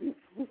bread.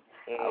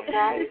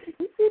 Okay?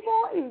 You keep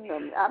on eating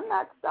them. I'm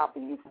not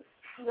stopping you from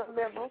your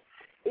liver.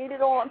 Eat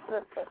it on,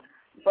 sister.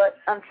 But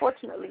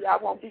unfortunately, I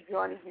won't be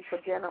joining you for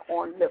dinner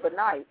on liver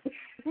night.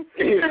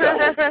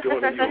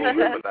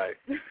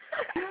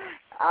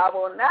 I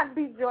will not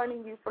be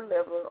joining you for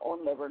liver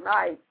on liver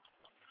night.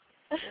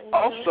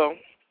 Also,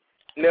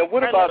 now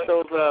what about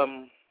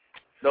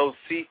those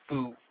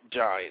seafood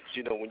giants?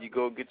 You know, when you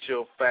go get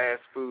your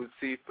fast food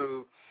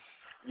seafood,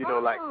 you know,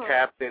 like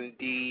Captain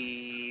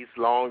D's,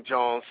 Long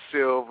John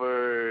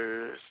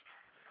Silver's,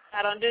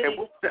 I don't do And these.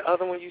 what's the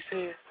other one you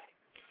said?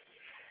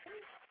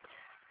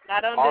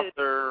 I don't do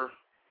these.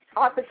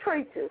 Arthur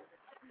Treacher's.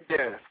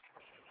 Yes.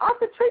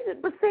 Arthur Treacher's.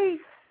 But see,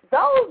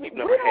 those, we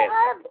don't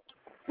have.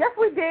 Yes,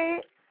 we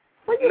did.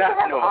 We used to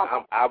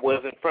have I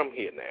wasn't from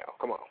here now.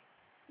 Come on.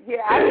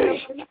 Yeah, I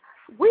remember.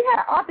 We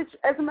had Arthur,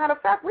 as a matter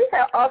of fact, we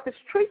had Arthur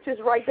Treacher's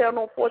right down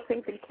on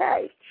 14th and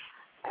K.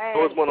 And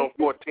there was one on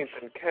 14th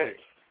and K.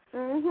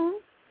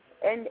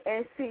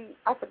 And see,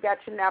 I forgot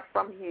you're not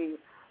from here,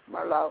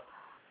 Merlot.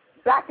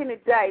 Back in the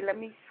day, let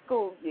me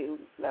school you.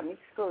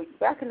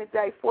 Back in the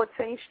day,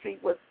 14th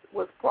Street was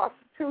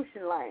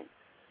prostitution lane.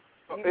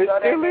 It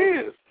still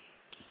is.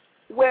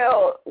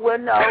 Well,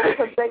 no,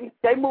 because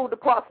they moved the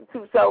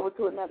prostitutes over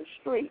to another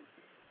street,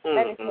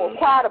 and it's more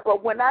quieter.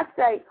 But when I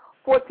say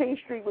 14th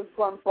Street was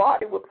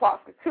bombarded with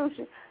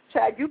prostitution,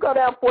 Chad, you go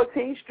down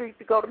 14th Street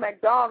to go to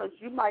McDonald's,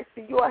 you might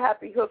see you a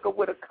happy hooker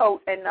with a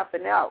coat and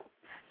nothing else.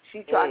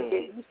 She trying to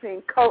get you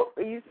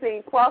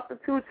seen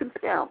prostitutes and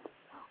pimps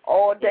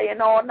all day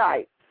and all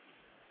night.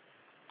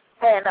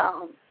 And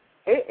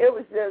it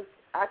was just,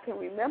 I can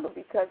remember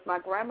because my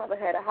grandmother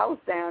had a house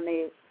down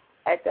there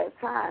at that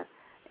time.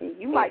 And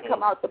you might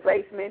come out the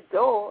basement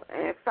door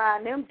and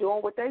find them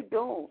doing what they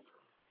doing.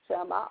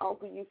 So my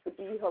uncle used to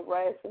be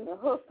harassing the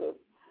hookers.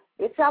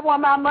 Bitch, I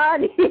want my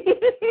money.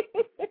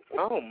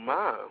 Oh,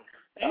 my.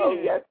 Oh,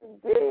 yes,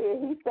 he did.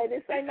 He said,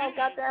 this ain't no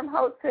goddamn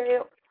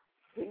hotel.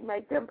 He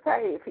made them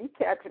pay. If he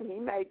catch them, he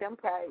made them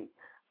pay.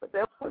 But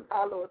that was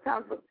our little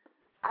times. But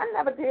I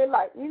never did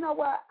you know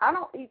what? I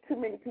don't eat too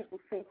many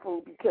people's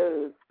seafood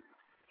because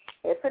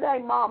if it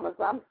ain't mama's,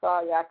 I'm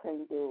sorry, I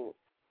can't do it.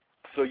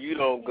 So you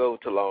don't go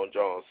to Long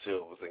John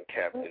Silver's and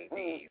Captain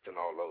D's and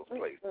all those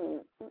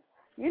places?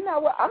 You know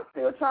what? I'm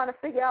still trying to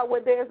figure out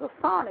where there's a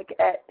Sonic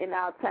at in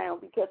our town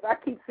because I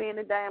keep seeing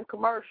the damn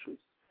commercials.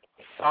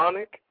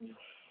 Sonic?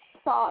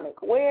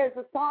 Where's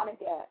the Sonic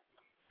at?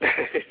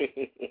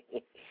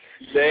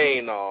 They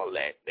ain't all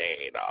that.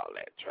 They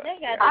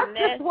got the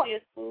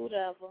nastiest food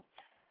ever.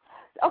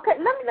 Okay,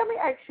 let me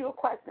ask you a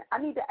question. I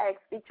need to ask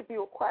each of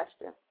you a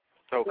question.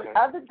 Okay. The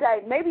other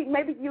day,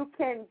 maybe you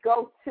can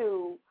go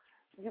to,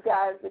 you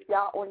guys, if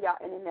y'all on y'all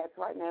internet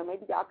right now,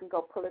 maybe y'all can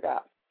go pull it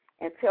up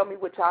and tell me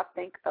what y'all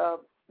think of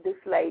this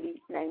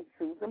lady named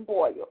Susan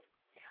Boyle.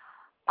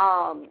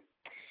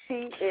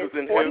 She is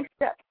 47.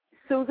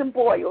 Susan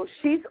Boyle.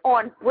 She's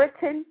on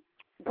Britain's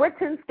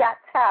Got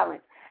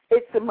Talent.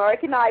 It's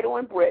American Idol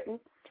in Britain,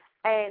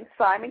 and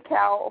Simon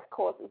Cowell, of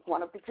course, is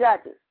one of the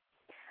judges.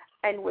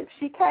 And when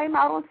she came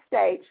out on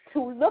stage,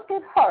 to look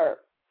at her,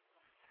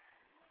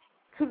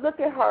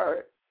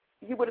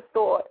 you would have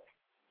thought,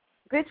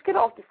 bitch, get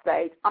off the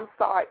stage. I'm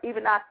sorry.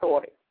 Even I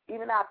thought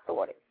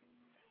it.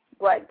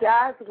 But,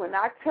 guys, when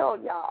I tell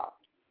y'all,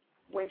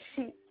 when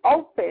she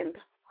opened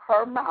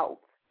her mouth,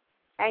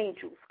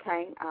 angels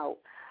came out.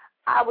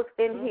 I was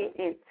in here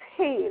in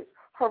tears.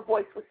 Her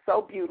voice was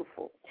so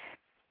beautiful.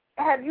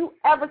 Have you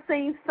ever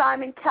seen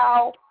Simon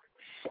Cowell?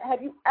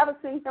 Have you ever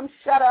seen him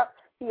shut up?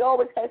 He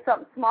always had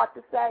something smart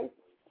to say.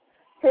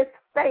 His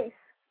face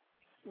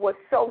was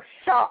so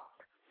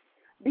shocked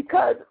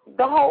because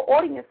the whole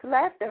audience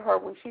laughed at her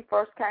when she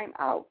first came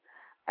out.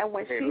 And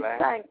when she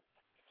sang,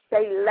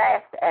 they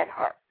laughed at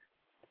her.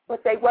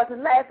 But they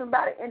wasn't laughing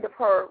by the end of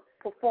her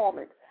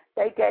performance.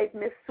 They gave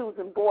Miss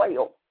Susan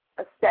Boyle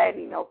a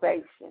standing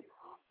ovation.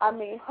 I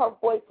mean, her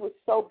voice was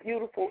so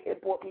beautiful,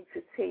 it brought me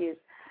to tears.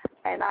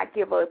 And I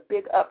give her a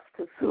big ups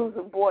to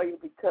Susan Boyle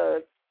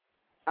because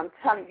I'm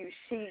telling you,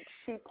 she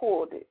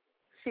pulled it.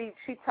 She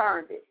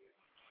turned it.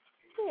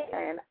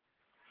 And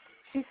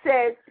she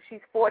says she's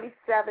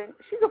 47.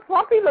 She's a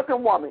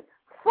frumpy-looking woman.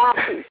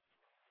 Frumpy.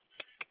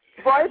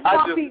 I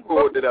just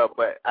pulled it up,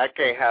 but I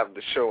can't have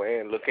the show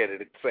and look at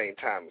it at the same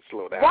time and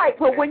slow down. Right,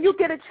 but when you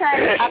get a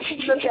chance, after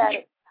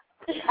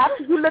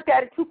you look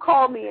at it, you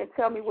call me and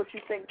tell me what you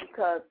think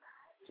because,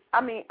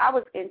 I mean, I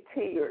was in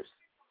tears.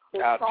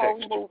 I'll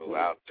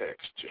text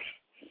you.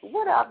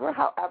 Whatever,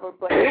 however,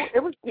 but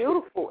it was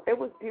beautiful. It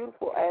was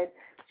beautiful. And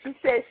she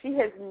said she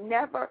has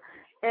never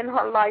in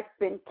her life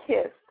been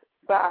kissed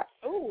by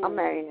a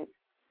man.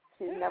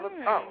 She's never.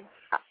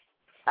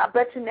 I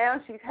bet you now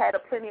she's had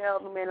plenty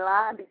of them in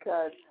line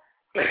because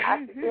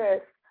I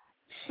guess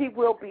she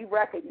will be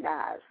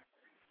recognized.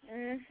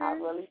 I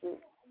really do.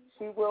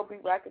 She will be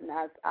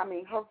recognized. I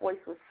mean, her voice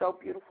was so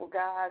beautiful,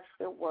 guys.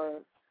 It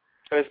was.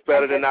 It's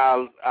better than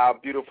our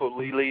beautiful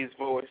Lily's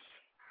voice.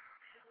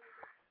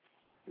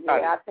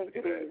 Yeah, I think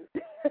it is.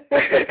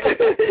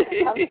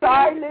 I'm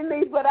sorry,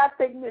 Lily, but I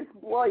think Miss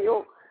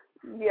Boyle.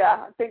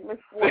 Yeah, I think Miss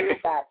Boyle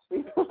got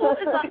you. Who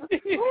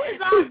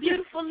is our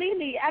beautiful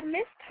Lily? I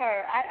missed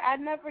her. I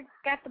never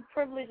got the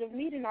privilege of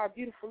meeting our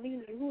beautiful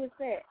Lily. Who is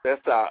that?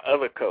 That's our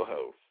other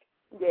co-host.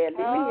 Yeah,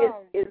 Lily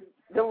is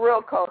the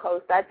real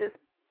co-host. I just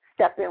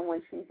step in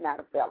when she's not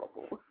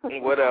available.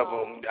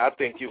 Whatever. I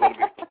think you're going to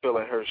be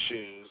filling her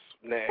shoes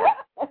next.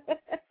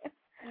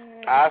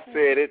 I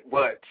said it,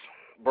 but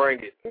bring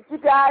it. Did you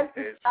guys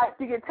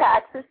do your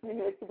taxes? You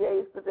know, today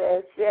is the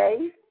last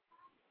day.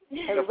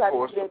 Of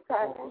course.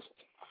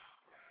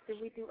 Did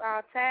we do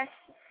our taxes?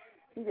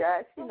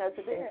 Yeah, she knows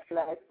it is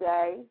Black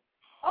Day.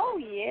 Oh,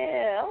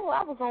 yeah. Oh,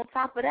 I was on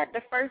top of that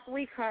the first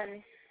week,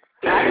 honey.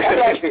 She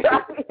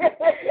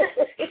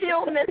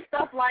don't miss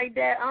stuff like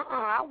that.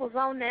 I was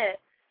on that.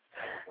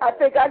 I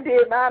think I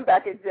did mine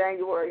back in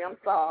January. I'm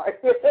sorry.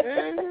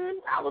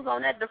 I was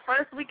on that the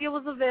first week it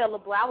was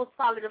available. I was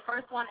probably the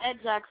first one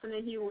at Jackson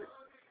and Hewitt.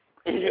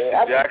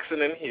 Yeah,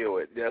 Jackson and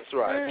Hewitt. That's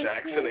right,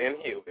 Jackson and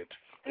Hewitt.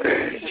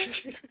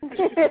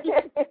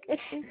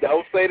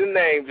 Don't say the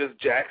name, just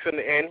Jackson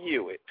and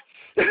Hewitt.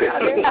 There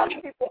are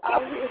people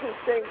out here who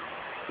think,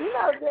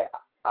 there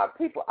are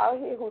people out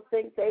here who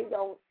think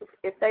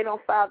if they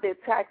don't file their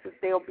taxes,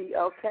 they'll be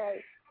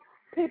okay.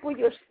 People,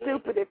 you're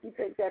stupid if you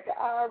think that the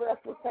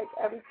IRS will take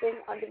everything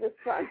under the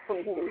sun from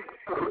you.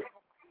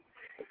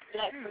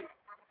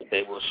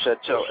 They will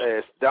shut your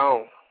ass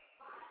down.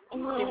 See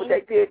what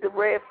they did to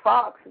Red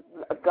Fox.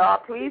 God,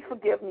 please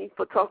forgive me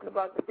for talking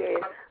about the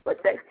dead,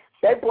 but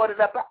they brought it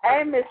up.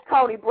 And Miss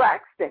Toni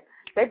Braxton,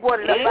 they brought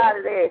it up out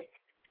of there.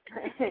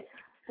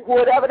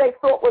 Whatever they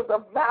thought was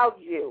of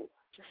value,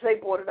 they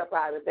brought it up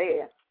out of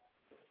there.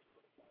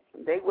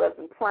 They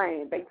wasn't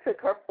playing. They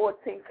took her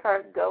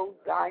 14-karat gold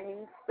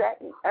diamond set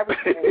and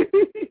everything.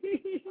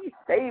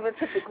 They even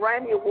took the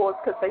Grammy Awards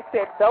because they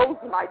said those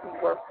might be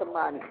worth some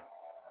money.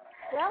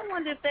 Well, I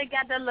wonder if they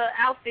got that little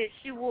outfit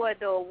she wore at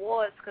the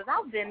awards, because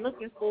I've been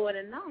looking for it,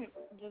 and I'm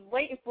just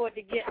waiting for it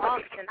to get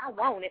auctioned. I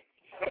want it.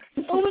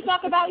 Who we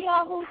talk about,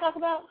 y'all? Who we talk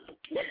about?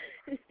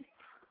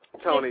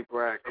 Toni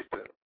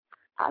Braxton.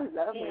 I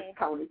love Miss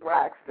Toni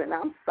Braxton.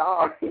 I'm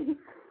sorry.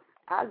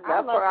 I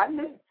love her.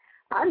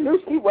 I knew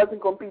she wasn't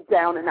going to be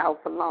down and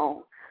out for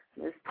long.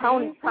 Miss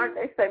Toni,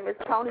 they say Miss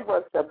Toni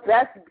was the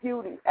best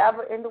beauty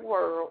ever in the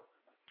world.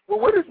 Well,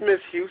 what is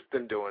Miss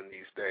Houston doing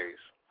these days?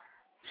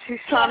 She's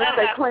trying to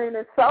stay clean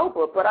and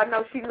sober, but I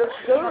know she looks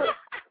good.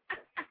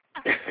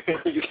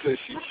 You said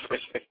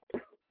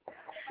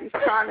she's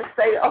trying to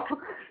stay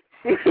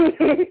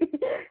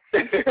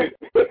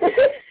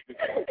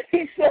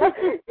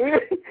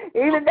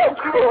even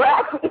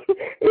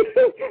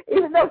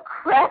though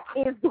crack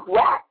is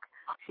whack,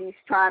 she's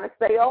trying to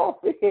stay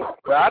off it.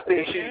 Well, I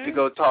think she needs to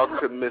go talk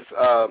to Miss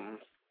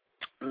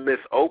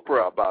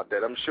Oprah about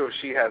that. I'm sure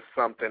she has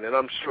something, and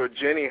I'm sure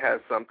Jenny has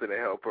something to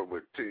help her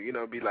with too. You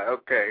know, be like,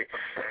 okay,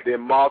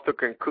 then Martha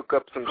can cook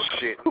up some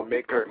shit and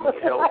make her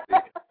eat healthy.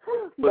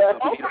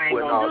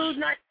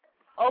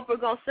 Oprah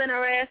gonna send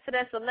her ass to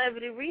that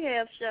celebrity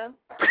rehab show.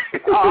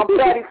 Oh,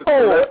 Betty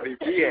Ford. Celebrity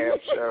rehab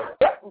show.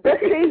 But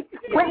see,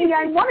 Whitney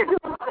ain't want to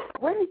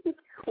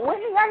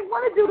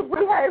do the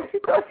rehab. She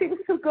thought she was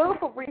too good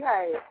for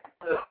rehab.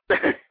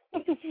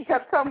 She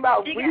kept talking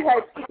about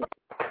rehab.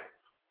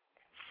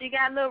 She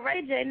got little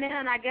Ray J now,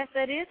 and I guess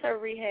that is her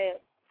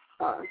rehab.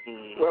 Well,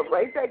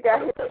 Ray J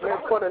got his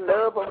for the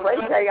love of Ray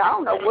J. I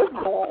don't know what's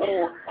going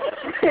on.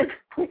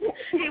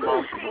 He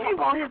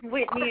want his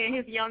Whitney and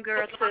his young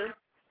girl too.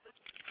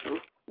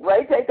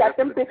 Ray J got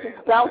them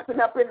bitches bouncing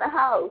up in the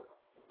house.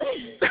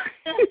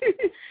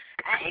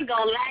 I ain't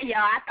gonna lie,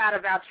 y'all. I thought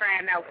about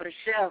trying out for the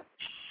show.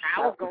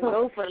 I was gonna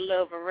go for the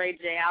love of Ray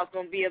J. I was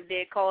gonna be up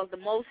there, cause the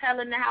most hell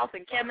in the house,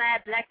 and kept my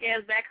black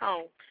ass back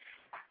home.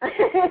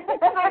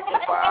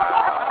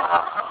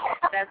 Wow.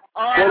 That's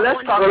all. Well,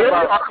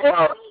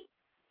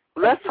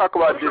 let's talk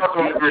about this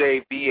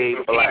DJ B.A.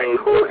 Black.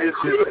 Who is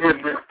this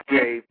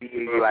DJ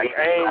B.A. Black? I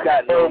ain't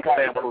got no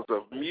samples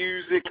of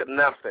music,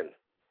 nothing.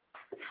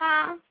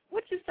 Huh?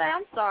 What you say?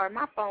 I'm sorry,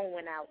 my phone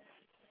went out.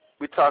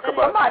 We talk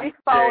about somebody's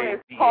phone is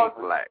B.A.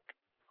 Black.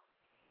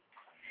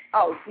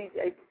 Oh,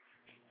 DJ.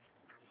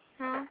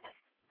 Huh?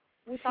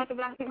 We talk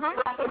about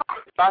huh?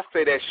 If I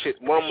say that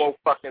shit one more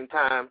fucking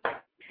time.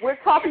 We're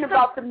talking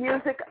about the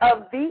music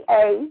of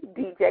V.A.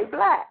 DJ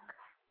Black.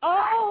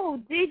 Oh,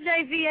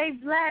 DJ V.A.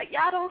 Black.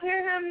 Y'all don't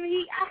hear him?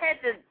 I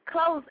had to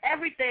close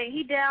everything.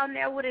 He down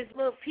there with his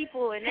little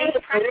people, and they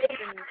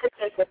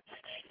practicing.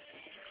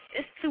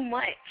 It's too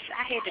much.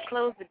 I had to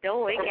close the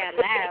door. It got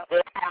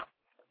loud.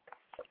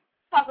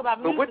 Talk about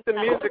music. But what's the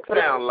music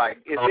sound like?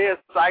 Is there a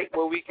site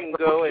where we can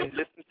go and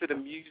listen to the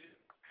music?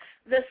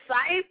 The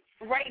site,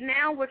 right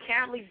now, we're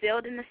currently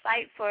building the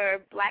site for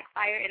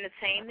Blackfire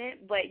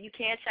Entertainment, but you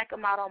can check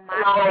them out on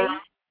MySpace.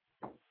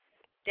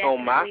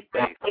 On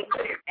MySpace?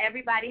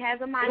 Everybody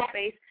has a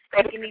MySpace.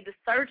 You can either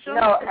search them.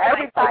 No,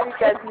 everybody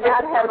does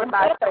not have a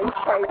MySpace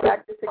page. I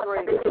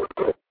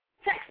disagree.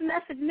 Text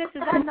message,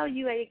 Mrs. I know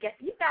you ain't got.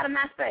 You got a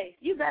MySpace.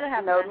 You better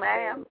have. No,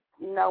 ma'am.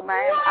 No,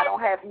 ma'am. I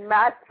don't have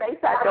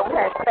MySpace. I don't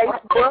have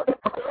Facebook.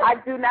 I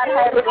do not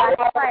have My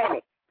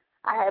Planet.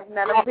 I have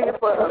none of the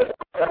above.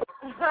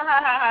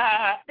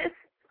 This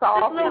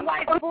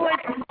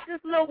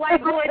little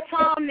white boy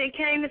Tom that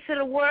came into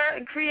the world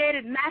and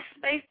created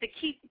MySpace to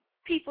keep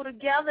people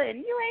together, and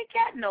you ain't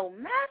got no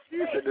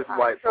MySpace. This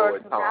white boy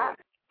Tom.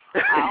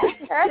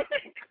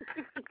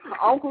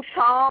 Uncle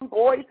Tom,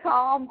 Boy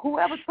Tom,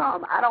 whoever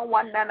Tom. I don't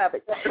want none of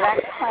it.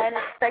 Black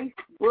Planet,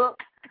 Facebook,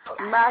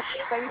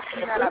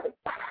 MySpace, none of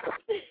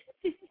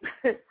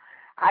it.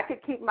 I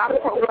could keep my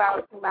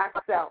profile to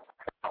myself.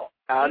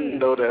 I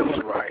know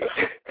that's right.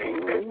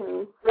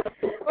 Mm-hmm.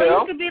 Or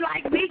you could be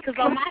like me, because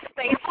on my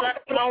face,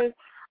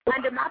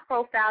 under my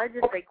profile, it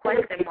just say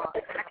question mark.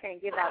 I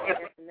can't give out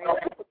that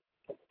information.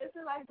 Is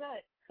it like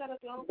that? Set up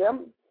your own.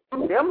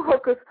 Them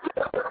hookers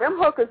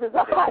is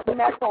a hot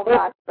mess on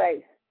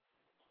MySpace.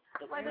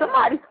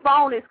 Somebody's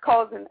phone is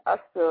causing us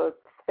to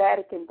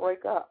static and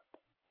break up.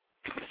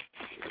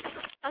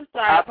 I'm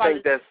sorry. I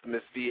think that's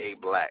Miss V.A.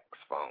 Black's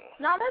phone.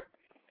 No,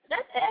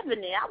 that's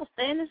Ebony. I was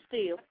standing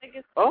still.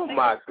 Oh,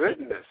 my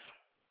goodness.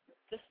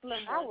 The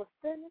slim one. I was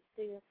standing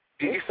still.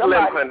 He's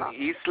slim, honey.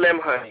 He's slim,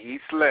 honey.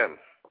 He's slim.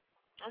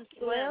 I'm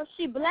slim. Well,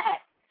 she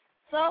black.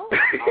 So, all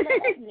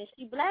that Ebony,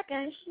 she black,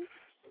 ain't she?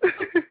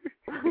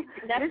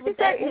 That's what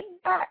that means.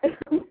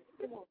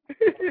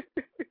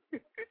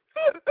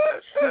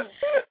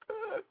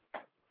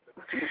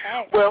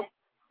 Well,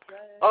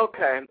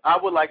 okay. I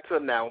would like to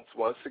announce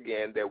once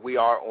again that we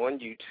are on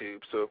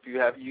YouTube. So if you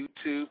have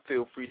YouTube,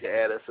 feel free to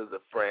add us as a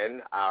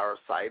friend. Our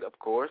site, of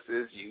course,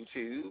 is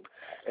YouTube.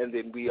 And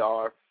then we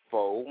are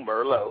Faux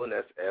Merlot, and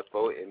that's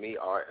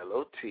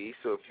F-O-M-E-R-L-O-T.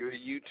 So if you're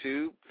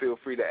YouTube, feel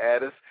free to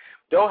add us.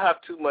 Don't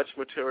have too much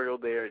material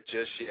there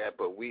just yet,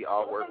 but we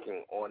are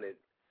working on it.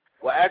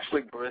 Well,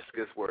 actually, Brisk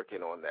is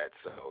working on that,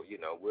 so,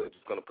 we're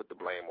just going to put the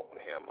blame on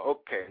him.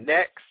 Okay,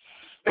 next.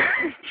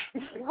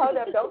 Hold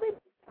up, don't be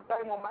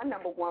blame on my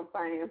number one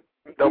fan.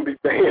 Don't be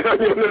banging on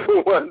your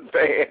number one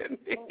fan.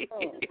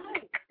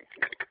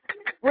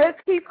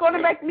 Brisk, he's going to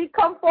make me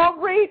come for a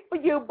read for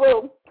you,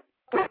 boo.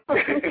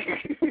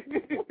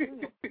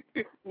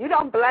 You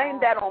don't blame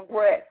that on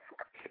Brisk.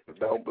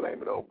 Don't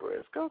blame it on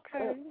Brisk.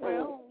 Okay,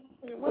 well.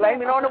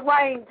 Blame it on the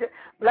range.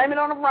 Blame it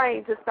on the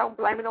range. Just don't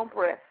blame it on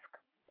Brisk.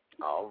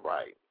 All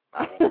right.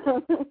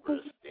 All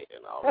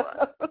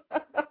right.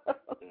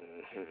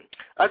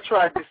 I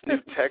tried this new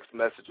text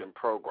messaging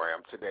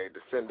program today to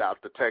send out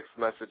the text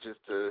messages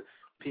to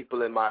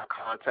people in my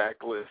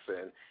contact list,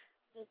 and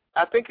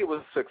I think it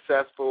was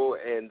successful,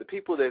 and the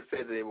people that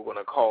said they were going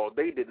to call,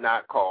 they did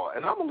not call,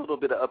 and I'm a little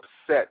bit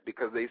upset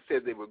because they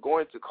said they were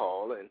going to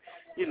call, and,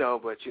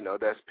 but,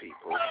 that's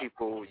people.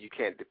 People, you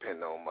can't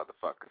depend on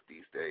motherfuckers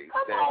these days.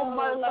 Come on,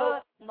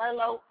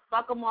 Merlot.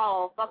 Fuck them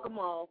all. Fuck them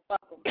all.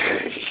 Fuck them.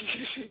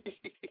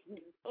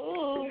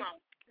 Ooh.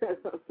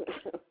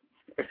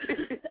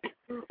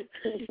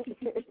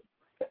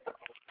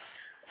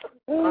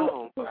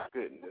 Oh, my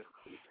goodness.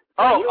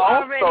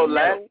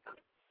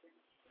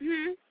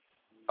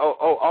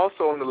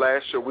 Also on the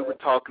last show, we were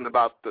talking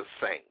about the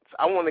Saints.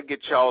 I want to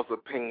get y'all's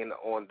opinion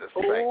on the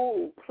Saints.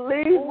 Oh,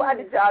 please, why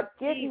did y'all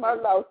get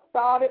Merlot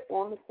started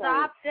on the Saints?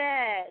 Stop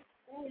that.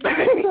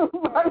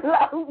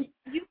 Merlot.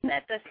 You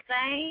said the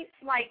Saints?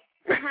 Like,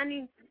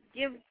 honey,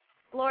 give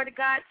glory to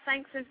God,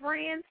 saints and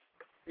friends?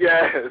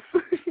 Yes.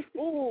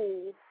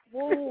 Ooh.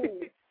 Where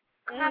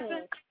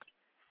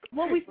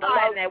we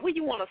starting at? Where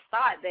you want to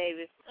start,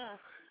 baby?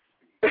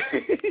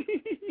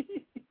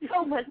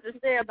 So much to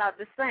say about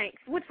the Saints.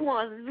 Which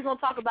ones? Are we going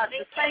to talk about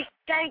the Saints?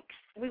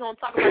 We're going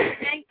to talk about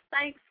the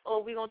Saints,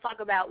 or we're going to talk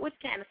about which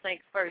kind of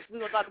Saints first? We're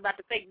going to talk about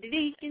the fake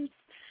deacons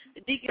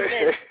that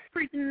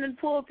preaching in the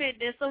pulpit,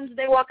 then as soon as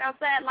they walk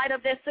outside, light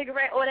up that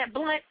cigarette or that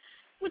blunt.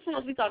 Which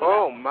ones we talking about?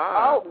 Oh,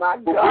 my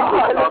God. We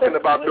were talking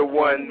about the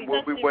one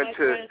when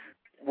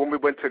we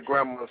went to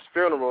Grandma's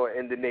funeral,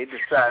 and then they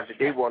decided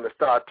they want to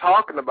start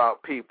talking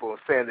about people,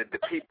 saying that the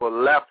people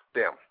left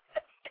them.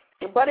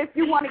 But if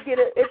you want to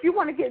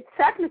get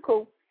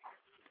technical,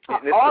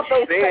 and it's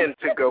a sin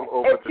to go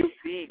over the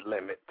speed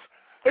limit.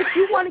 If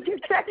you want to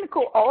get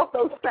technical, all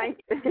those things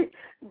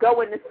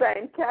go in the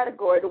same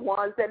category. The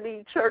ones that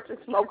leave church and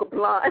smoke a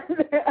blunt. I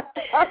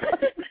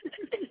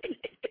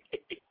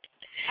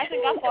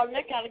think I fall in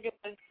that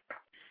category.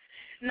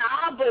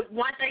 Nah, but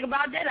one thing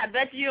about that, I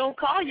bet you don't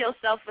call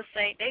yourself a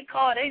saint. They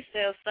call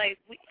themselves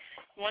saints.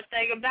 One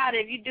thing about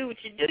it, if you do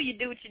what you do,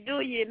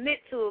 you admit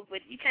to it,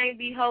 but you can't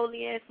be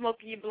holy and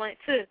smoking your blunt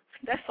too.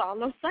 That's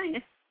all I'm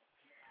saying.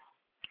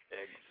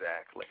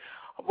 Exactly.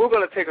 We're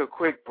going to take a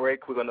quick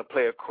break. We're going to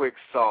play a quick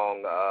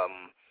song.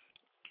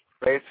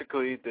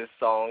 Basically, this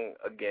song,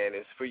 again,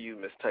 is for you,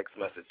 Miss Text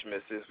Message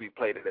Mrs. We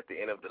played it at the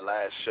end of the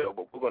last show,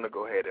 but we're going to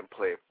go ahead and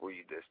play it for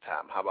you this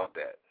time. How about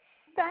that?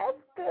 That's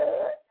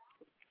good.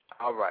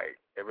 All right.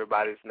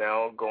 Everybody's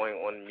now going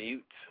on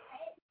mute.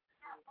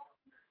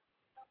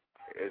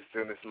 As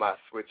soon as my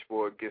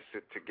switchboard gets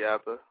it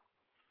together.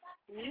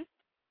 Yeah.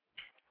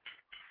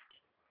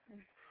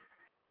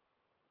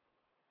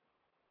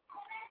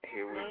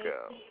 Here we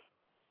go.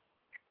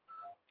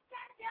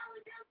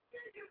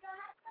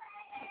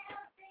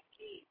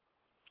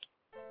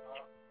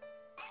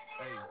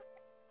 Hey,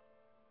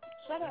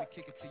 Shut let me up.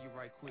 kick it to you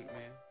right quick,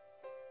 man.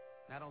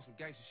 Not on some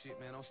gangster shit,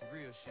 man, on some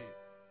real shit.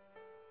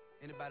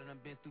 Anybody done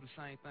been through the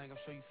same thing, I'm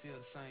sure you feel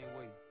the same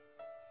way.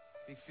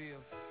 Big Phil,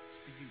 it's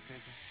for you,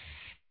 Pimpin'.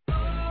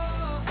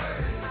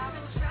 I've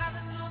been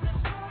traveling on this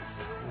road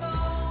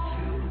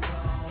too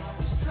long.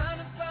 Just trying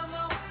to find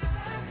my way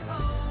back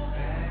home.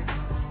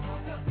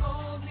 The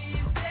old me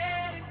is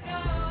let it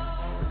go.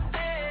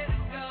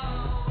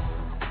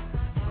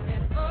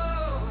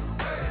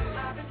 And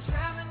I've been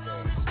traveling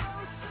on this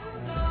road too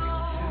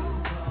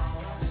long.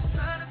 Just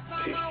trying to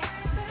find my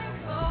way back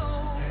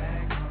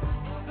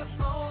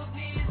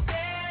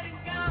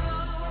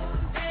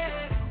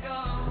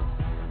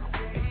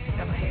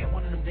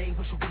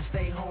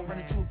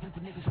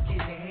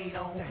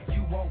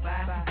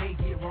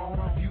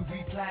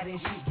lie, then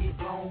shit get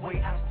blown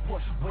way out of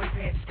proportion. Way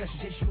past discussion,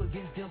 just you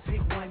against them,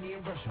 pick one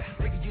in Russia.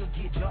 Figure you'll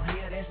get jumped,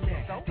 yeah, that's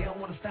next. They don't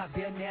wanna stop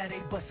there, now they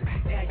bustin'.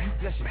 Now you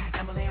gushing.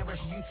 Ambulance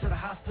rushing you to the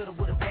hospital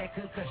with a bad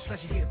concussion. Plus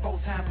you hit 4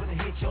 times, put a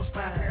hit your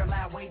spine,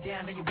 paralyzed way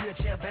down, then your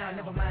wheelchair bound.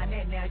 Never mind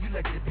that now, you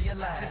lucky to be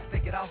alive. Just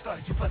think it all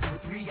started, you fucking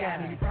with 3 guys.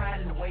 And your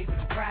pride in the way, but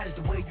your pride is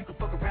the way you can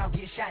fuck around,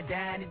 get shot,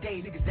 dying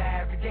today. Niggas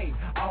die every day,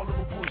 all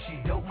over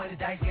bullshit. Dope money,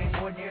 dice game,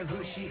 ordinary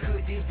hood shit.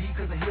 Could this be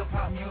cause of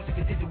hip-hop music?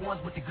 Is it the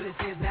ones with the good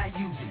sense not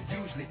using?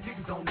 Usually,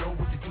 niggas don't know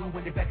what to do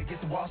when they're back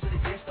against the wall, so they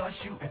just start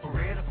shooting. For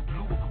red or for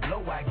blue or for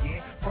blow, I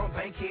get. From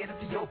Bankhead up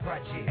to your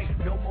project. Ain't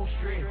no more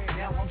stress,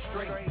 now I'm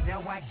straight.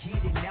 Now I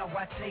get it, now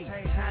I take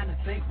time to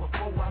think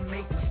before I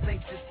make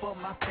mistakes, just for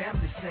my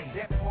family's sake.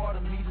 That part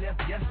of me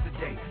left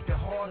yesterday, the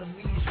heart of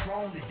me is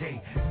strong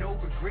today. No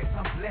regrets,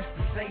 I'm blessed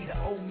to say the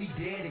old me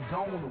dead and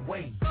gone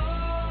away.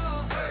 I've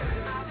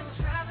been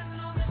traveling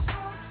on this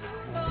road too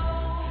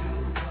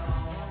long,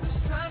 just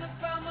trying to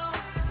find my way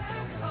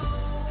back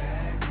home.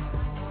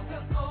 The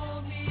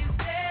old me is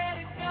dead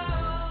and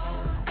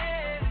gone,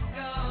 dead and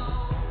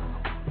gone.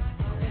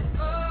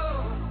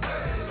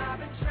 And I've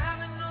been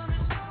traveling on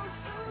this road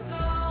too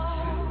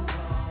long,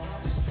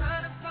 just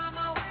trying to find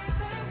my way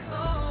back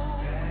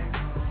home.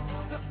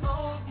 The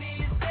old me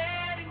is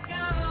dead and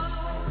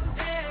gone,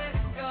 dead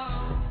and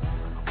gone.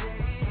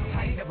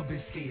 I ain't never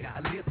been scared. I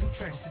lived through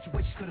tragic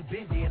situations, could have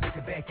been there.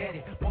 Looking back at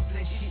it, most of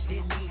that shit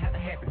didn't even have to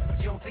happen. But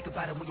you don't think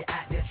about it when you're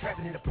out there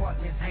trapping in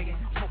apartments, hanging,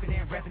 smoking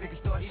and rapping. Niggas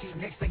start shit.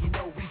 Next thing you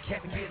know, we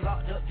capping, get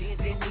locked up, then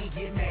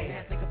get mad.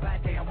 Now think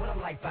about damn, what a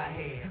life I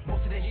had.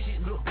 Most of that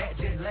shit look back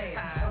just last.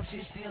 Some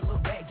shit still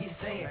look back, get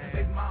sad.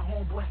 Maybe my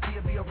homeboy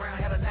still be around,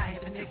 had a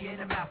knife, hit the nigga in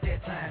the mouth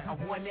that time. I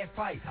won that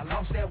fight, I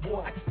lost that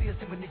war. I can still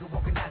see a nigga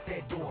walking out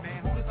that door.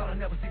 Man, who'da thought I'd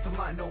never see some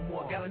mine no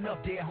more? Got enough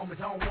dead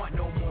homies, I don't want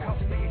no more.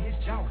 Cost a nigga his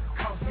jaw,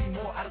 cost me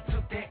more. I done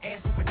took that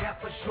ass up and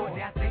out for sure.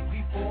 Now I think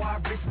before I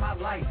risk my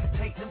life,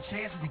 take them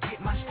chances to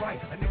get my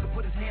stripes. A nigga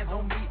put his hands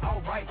on me,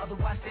 alright.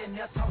 Otherwise stand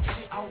there talk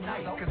shit all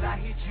night. Cause I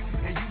hit you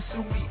and you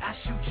sue me, I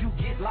shoot you,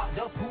 get locked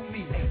up, who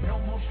me? Ain't no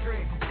more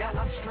stress, now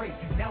I'm straight.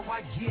 Now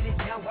I get it,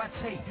 now I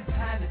take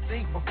time to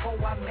think before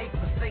I make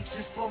mistakes,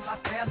 just for my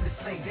family's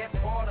sake. That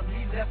part of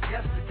me left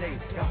yesterday,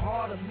 the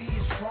heart of me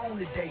is strong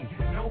today.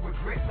 No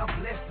regrets, I'm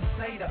blessed to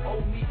say the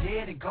old me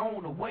dead and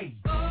gone away.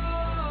 I've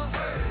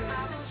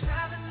been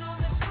traveling on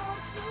this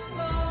road too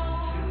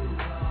long,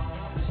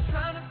 just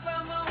trying to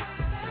find my way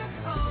back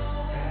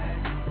home.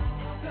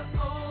 The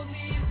old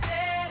me is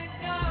dead and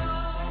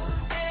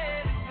gone,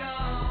 dead and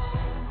gone.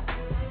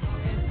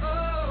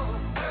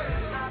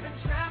 And I've been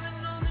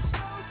traveling on this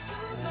road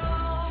too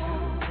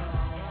long,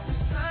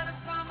 just trying to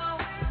find my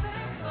way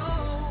back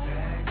home.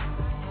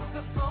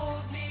 The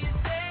old me is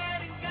dead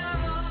and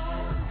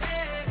gone,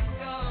 dead and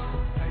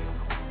gone.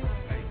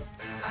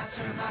 I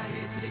turn my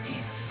head to the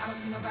east, I don't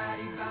see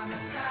nobody by my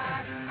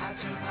side. I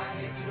turn my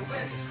head to the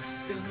west,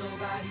 still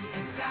nobody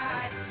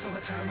inside. So I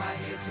turn my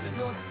head to the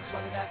north,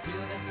 swallow that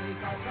pill that they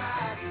call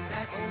pride.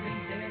 That old me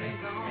dead and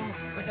gone,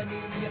 but that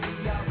new me will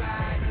be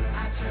alright.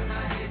 I turn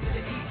my head to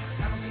the east,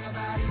 I don't see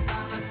nobody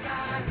by my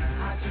side.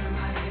 I turn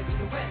my head to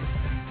the west,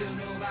 still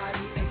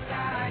nobody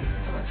inside.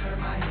 So I turn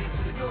my head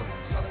to the north,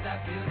 swallow that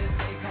pill that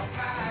they call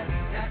pride.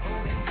 That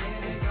old me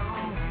dead and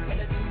gone, but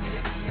that new me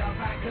will be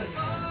alright. Cause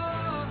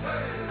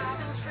I've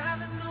been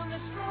traveling on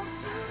this road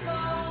too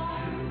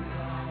long,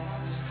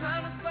 just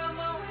trying to find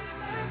my way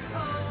back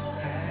home.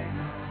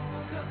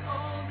 The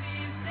old me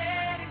is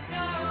dead and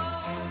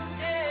gone,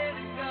 dead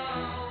and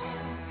gone.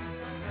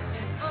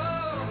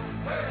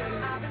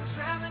 And I've been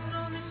traveling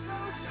on this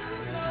road too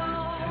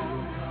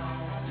long,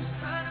 just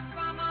trying to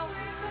find my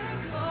way back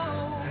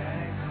home.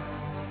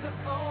 The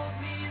old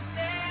me is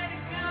dead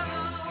and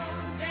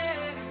gone,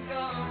 dead and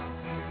gone.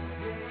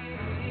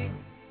 Yeah.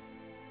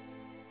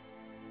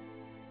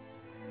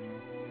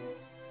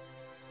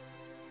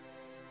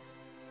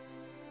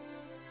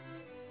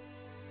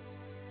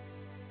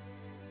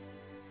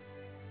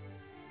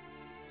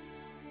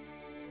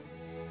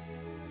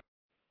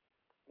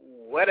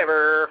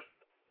 Whatever.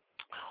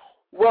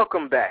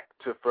 Welcome back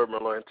to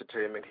Merlot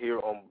Entertainment here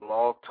on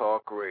Blog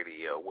Talk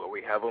Radio, where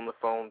we have on the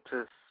phone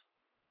this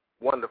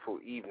wonderful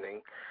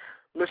evening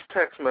Miss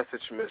Text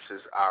Message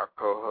Mrs., our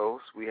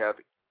co-host. We have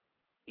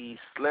E.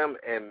 Slim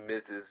and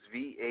Mrs.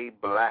 V.A.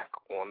 Black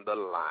on the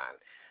line.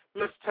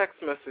 Miss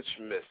Text Message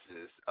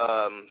Mrs.,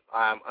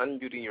 I'm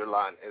unmuting your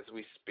line as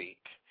we speak.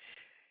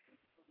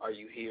 Are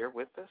you here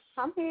with us?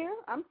 I'm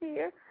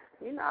here.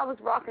 You know, I was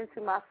rocking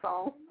to my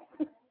song.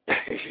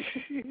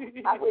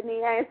 I wouldn't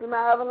even answer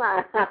my other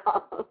line.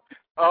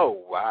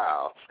 Oh,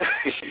 wow.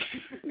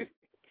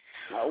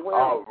 Oh, well.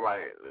 All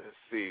right, let's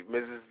see.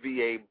 Mrs.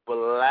 V.A.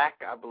 Black,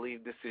 I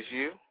believe this is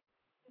you.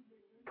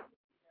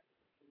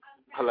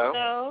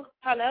 Hello?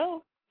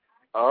 Hello.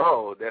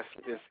 Oh, that's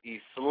Miss E.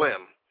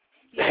 Slim.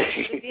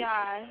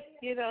 Yeah,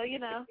 you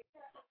know.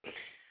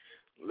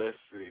 Let's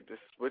see. This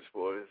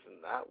switchboard is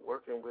not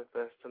working with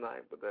us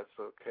tonight, but that's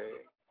okay.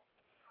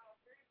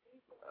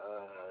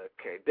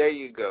 Okay, there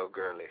you go,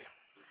 girlie.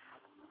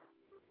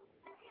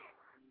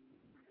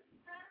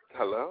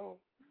 Hello?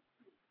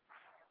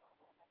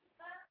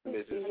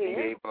 Mrs.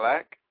 V.A.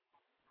 Black.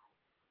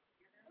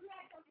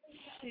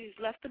 She's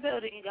left the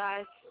building,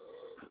 guys.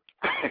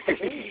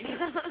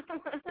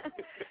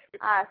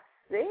 I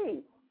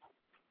see.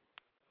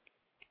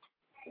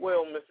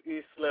 Well, Miss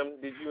E. Slim,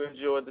 did you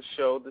enjoy the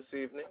show this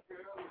evening?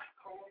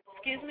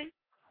 Excuse me?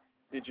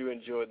 Did you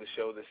enjoy the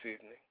show this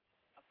evening?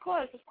 Of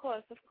course.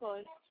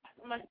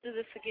 I must do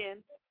this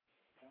again.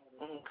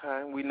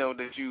 Okay. We know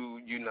that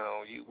you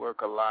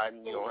work a lot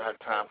and you don't have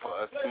time for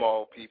us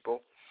small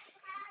people.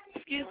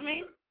 Excuse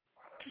me?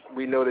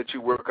 We know that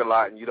you work a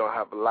lot and you don't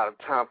have a lot of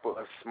time for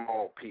us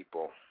small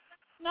people.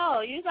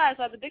 No, you guys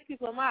are the big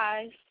people in my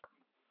eyes.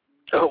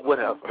 Oh,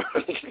 whatever.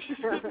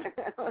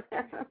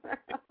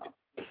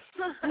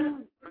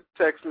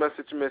 Text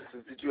message,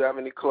 Mrs. Did you have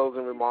any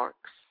closing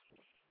remarks?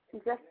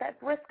 Just that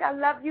brisk, I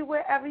love you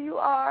wherever you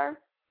are.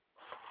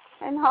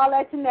 And holler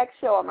at your next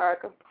show,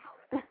 America.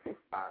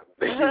 Not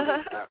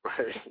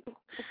right.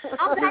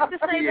 I'm back to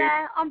say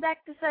that.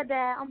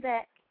 I'm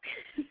back.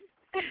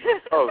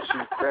 Oh,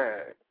 she's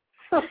bad.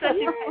 So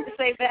she had to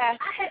say that.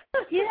 I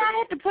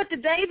had to put the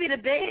baby to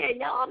bed.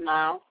 Y'all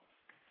know.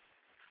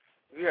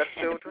 You have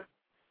children?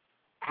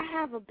 I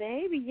have a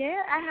baby,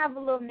 yeah. I have a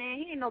little man.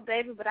 He ain't no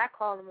baby, but I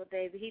call him a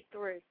baby. He's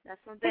 3.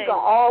 That's my baby. He's going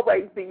to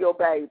always be your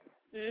baby.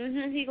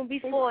 He going to be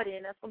 40,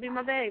 and that's going to be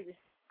my baby.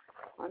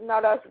 I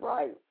know that's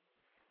right.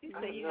 You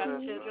say you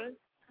have children?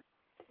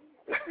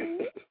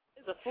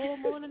 It's a full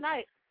moon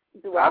tonight.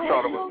 I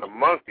thought it was a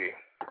monkey.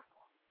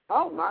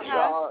 Oh, my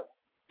God.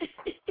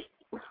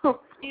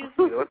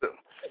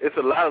 It's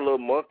a lot of little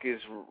monkeys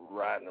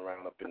riding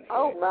around up in here.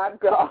 Oh, my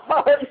God.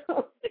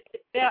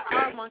 There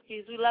are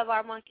monkeys. We love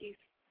our monkeys.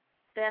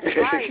 That's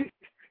right.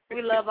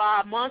 We love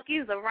our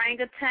monkeys,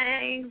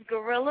 orangutans,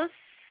 gorillas,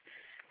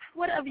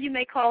 whatever you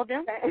may call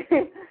them.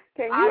 Can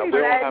you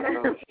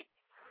imagine?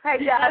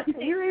 Hey, Josh,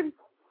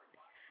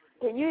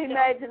 can you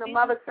imagine a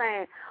mother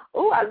saying,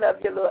 "Oh, I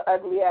love your little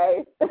ugly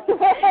ass"?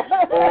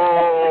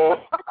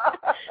 Oh.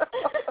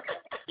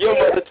 Your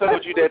mother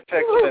told you that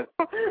text message.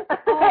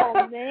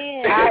 Oh,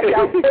 man. I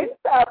don't think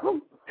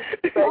so.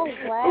 Oh,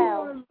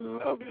 wow.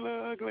 Love your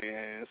little ugly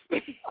ass.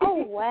 Oh,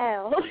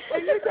 wow.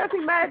 Can you just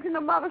imagine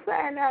a mother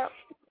saying that?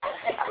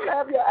 I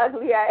love your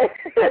ugly ass.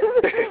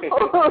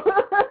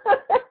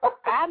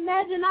 I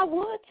imagine I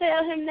would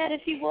tell him that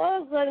if he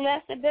was ugly.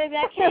 I said, baby,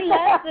 I can't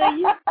lie to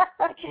you.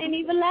 I can't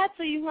even lie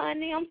to you,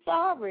 honey. I'm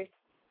sorry.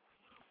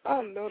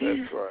 I know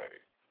that's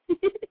right.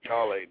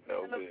 Y'all ain't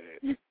no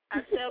good.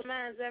 I tell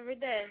mine every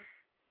day.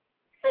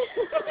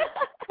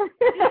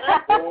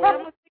 I'm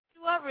going to fix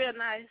you up real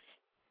nice.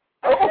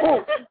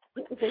 Oh.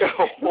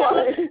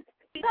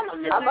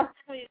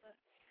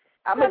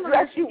 I'm gonna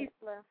dress you.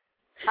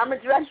 I'm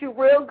gonna dress you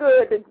real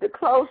good. The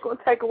clothes gonna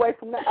take away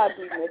from the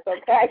ugliness,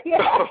 okay? you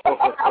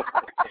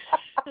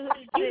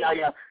know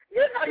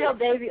your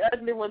baby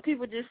ugly when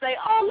people just say,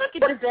 "Oh, look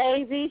at the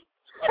baby."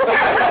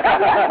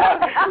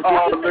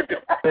 Oh, look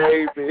at the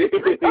baby.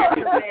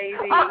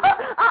 Baby.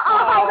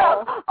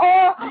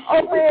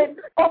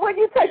 Or when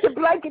you take the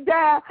blanket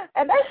down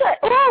and they say,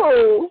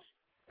 "Oh."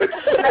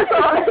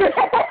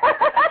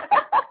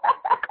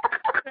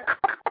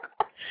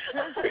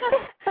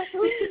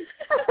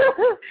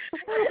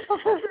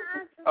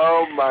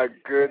 Oh my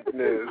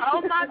goodness.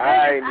 Oh my goodness.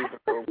 I ain't even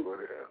going for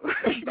that.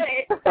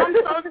 I'm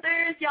so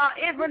serious, y'all.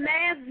 It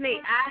reminds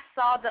me. I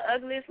saw the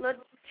ugliest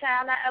little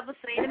child I ever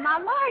seen in my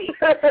life.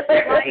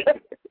 Like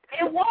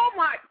in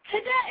Walmart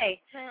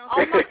today.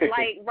 Almost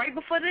like right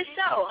before this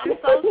show. I'm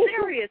so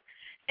serious.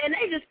 And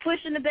they just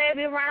pushing the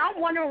baby around.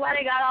 I'm wondering why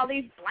they got all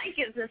these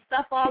blankets and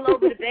stuff all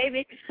over the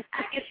baby.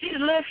 I can see the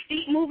little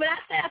feet moving. I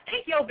said, I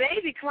think your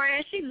baby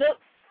crying. She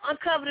looked,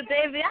 uncover the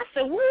baby. I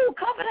said, woo,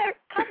 cover her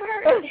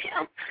and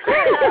him.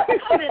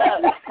 Cover it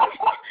up.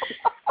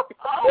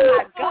 Oh,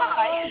 my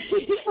God.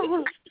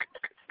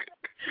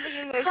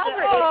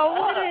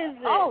 What is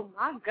it? Oh,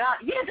 my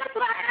God. Yeah, that's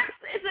what I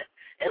asked. Is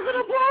it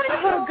a boy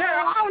or a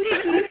girl? I don't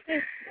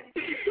even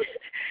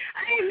I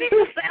didn't mean to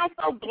sound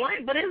so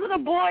blunt, but is it a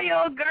boy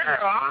or a girl?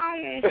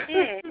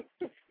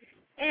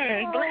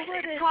 Bless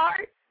his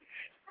heart.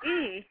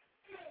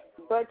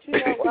 But you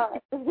know what?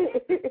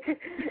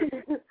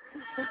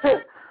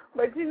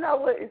 But you know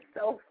what? It's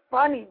so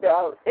funny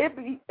though. It'd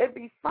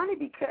be funny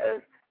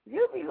because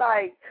you'll be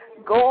like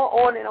going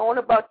on and on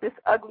about this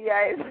ugly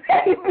ass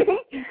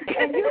baby,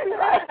 and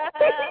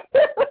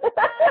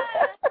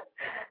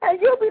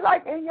you'll be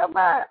like in your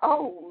mind,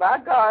 oh my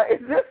God,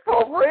 is this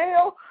for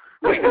real?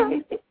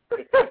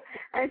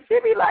 And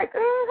she'll be like,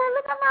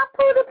 look at my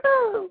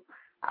poo-poo.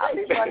 I'll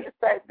be about to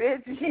say,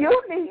 bitch,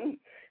 you need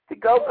to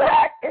go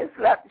back and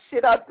slap the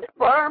shit out the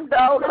sperm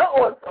donor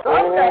or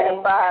some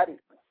damn body.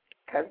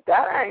 Because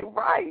that ain't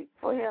right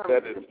for him.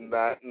 That is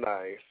not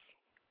nice.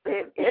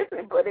 It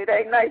isn't, but it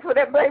ain't nice for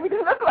that baby to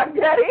look like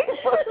that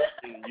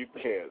either. You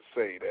can't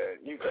say that.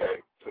 You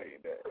can't say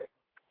that.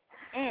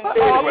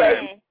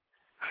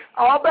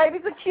 All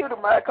babies are cute,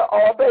 America.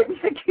 All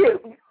babies are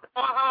cute. We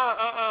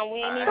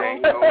ain't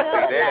even going to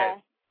say that.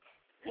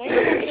 We ain't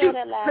going to tell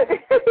that lie.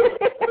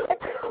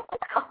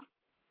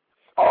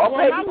 All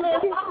babies are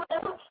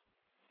cute.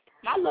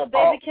 My little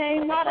baby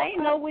came out. I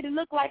didn't know what it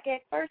looked like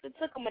at first. It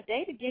took him a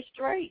day to get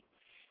straight.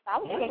 I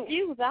was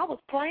confused. I was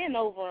praying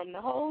over him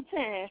the whole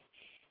time.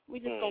 We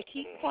just going to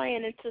keep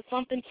praying until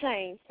something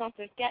changes.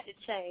 Something's got to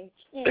change.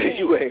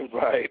 You ain't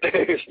right.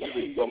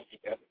 Something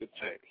has to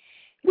change.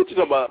 What you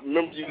talking about?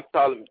 Remember you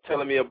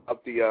telling me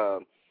about the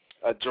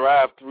a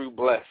drive-through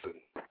blessing.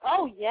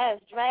 Oh, yes.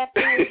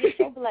 Drive-through is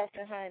your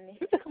blessing, honey.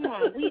 Come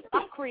on.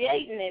 I'm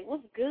creating it.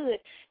 What's good?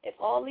 If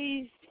all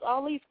these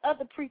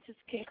other preachers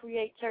can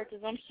create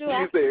churches, I'm sure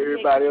I can create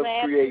everybody else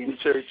creating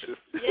churches.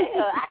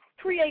 Yeah, I can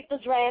create the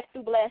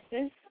drive-through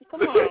blessings.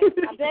 Come on.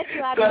 I bet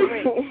you I'll be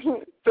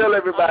ready. Tell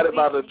everybody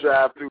about a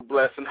drive-through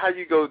blessing. How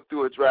you go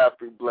through a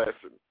drive-through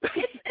blessing?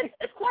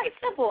 It's quite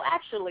simple,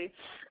 actually.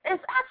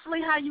 It's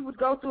actually how you would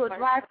go through a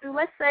drive-through.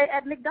 Let's say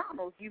at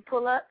McDonald's. You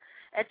pull up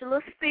at your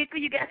little speaker.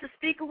 You got the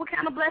speaker. What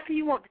kind of blessing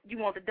you want? You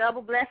want the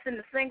double blessing,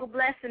 the single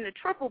blessing, the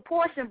triple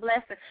portion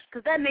blessing?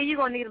 Because that means you're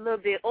going to need a little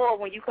bit of oil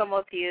when you come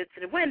up here to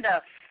the window.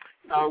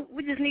 So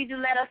we just need you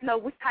to let us know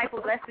which type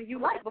of blessing you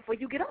like before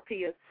you get up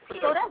here.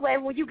 So that way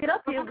when you get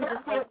up here, we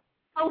just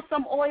throw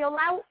some oil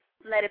out,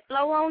 let it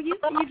flow on you,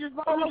 and you just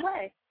roll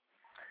away.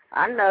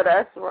 I know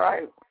that's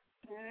right.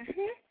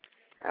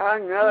 I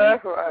know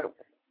that's right.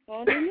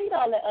 Well, you don't need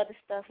all that other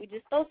stuff. We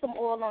just throw some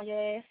oil on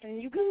your ass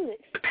and you good.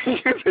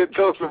 You just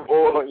throw some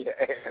oil on your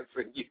ass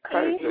and you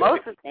good.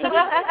 Most of the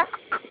time,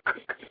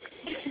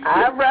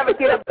 I'd rather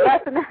get a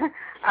blessing.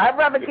 I'd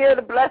rather get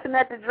a blessing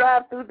at the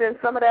drive-through than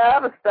some of that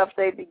other stuff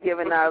they be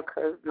giving out.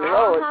 Cause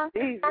Lord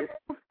Jesus,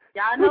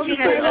 y'all know you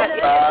can't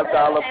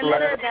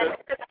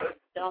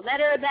don't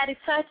let everybody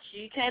touch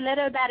you. You can't let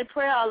everybody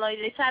pray all on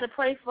you. They try to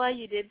pray for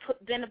you.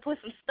 Then put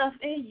some stuff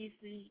in you.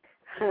 See.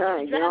 You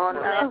don't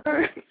know.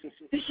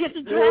 You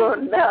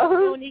don't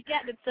know. You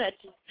got to touch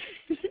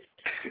it.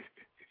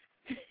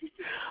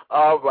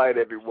 All right,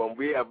 everyone.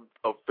 We have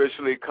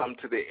officially come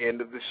to the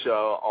end of the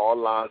show. All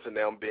lines are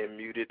now being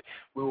muted.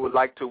 We would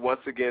like to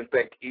once again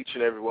thank each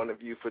and every one of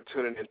you for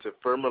tuning into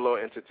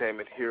Merlot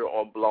Entertainment here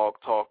on Blog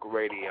Talk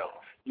Radio.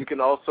 You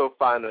can also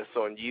find us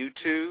on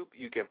YouTube.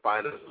 You can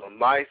find us on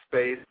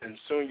MySpace, and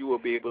soon you will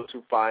be able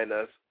to find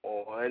us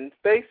on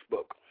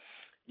Facebook.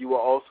 You will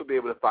also be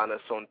able to find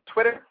us on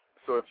Twitter.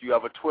 So if you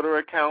have a Twitter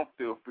account,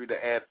 feel free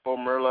to add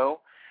Merlot,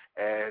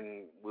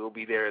 and we'll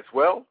be there as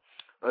well.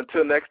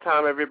 Until next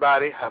time,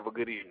 everybody, have a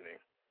good evening.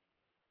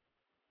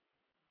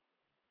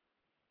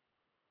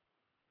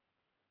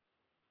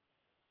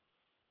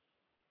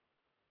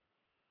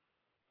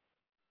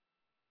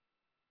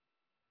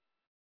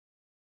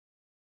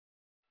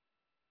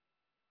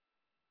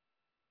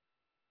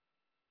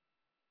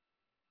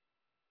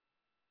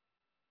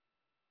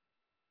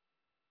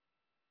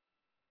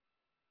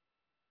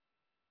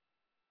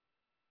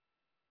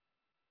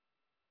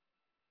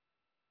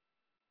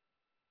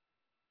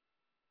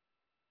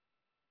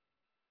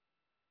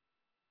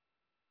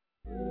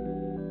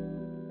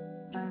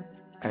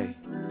 Hey.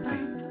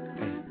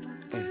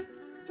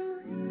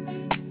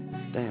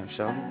 Damn,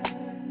 shawty.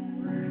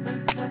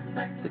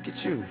 Look at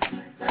you.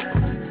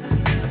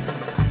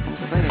 I'm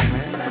saying,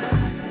 man.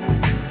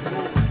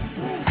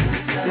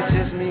 It's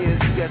just me as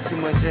you got too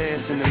much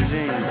ass in them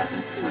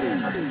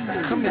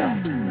jeans. Come here.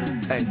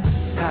 Hey,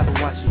 I've been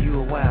watching you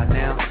a while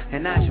now,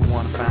 and I just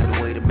wanna find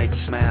a way to make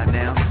you smile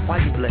now. Why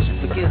you blushing?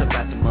 Forget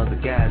about them other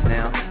guys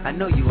now. I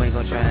know you ain't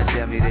gonna try and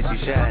tell me that you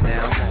shy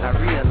now. I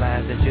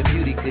realize that your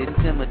beauty could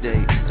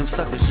intimidate some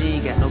suckers. You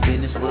ain't got no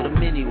business with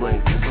them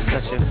anyway. With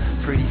such a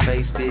pretty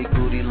face, big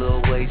booty, little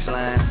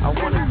waistline. I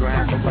wanna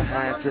grind from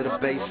behind to the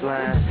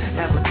baseline.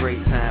 Have a great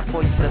time,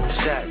 pour yourself a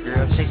shot,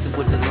 girl. Chase it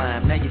with the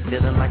lime. Now you're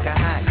feeling like a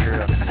hot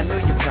girl. I know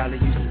you're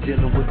probably used to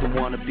dealing with the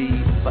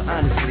wannabes, but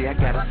honestly, I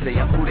gotta say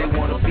I'm who they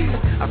wanna be.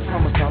 I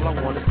promise all I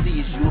wanna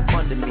see is you up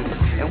under me,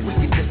 and we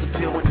can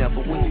disappear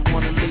whenever when you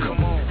wanna leave.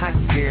 I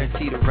can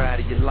guarantee the ride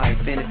of your life.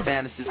 Any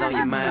fantasies on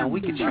your mind, we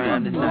can try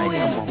them tonight.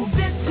 Come on.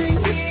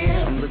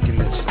 I'm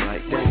looking at you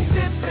like that.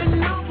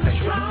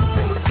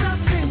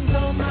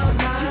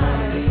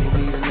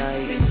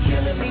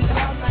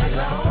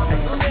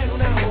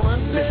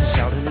 Listen,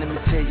 shout let me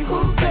tell you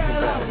what I'm thinking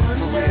about. For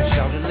real,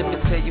 shout let me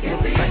tell you what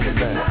I'm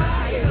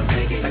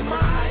thinking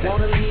about.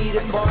 Wanna lead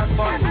a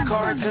bar, the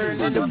car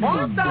turns into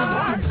porn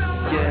star.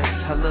 Yes,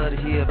 I love to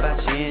hear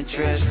about your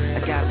interest. I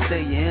gotta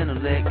say your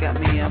intellect got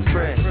me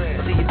impressed.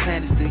 See your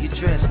panties through your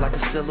dress like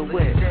a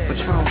silhouette.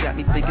 Patron got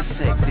me thinking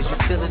sex. Is you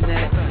feeling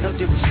that? No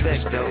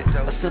disrespect though.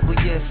 A simple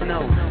yes,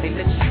 no. Hey,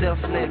 let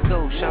yourself let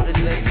go. Shout it,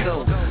 let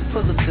go.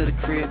 Pull up to the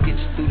crib, get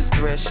you through the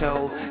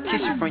threshold.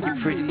 Kiss you from your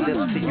pretty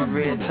lips to your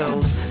red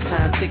toes.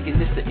 Time ticking,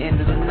 it's the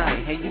end of the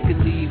night. Hey, you can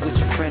leave with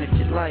your friend if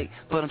you like,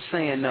 but I'm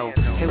saying no.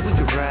 Hey, we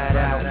can ride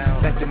out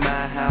back to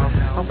my house.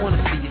 I wanna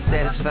see you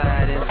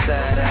satisfied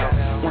inside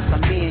out. Once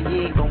I'm in,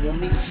 you ain't gon' want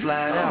me to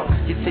slide out.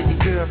 You tell your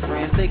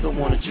girlfriends, they gon'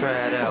 wanna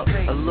try it out.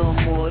 A little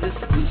more of this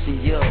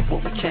loosen you up.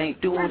 What we can't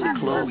do in the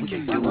club, we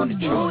can do in the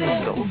drug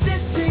store.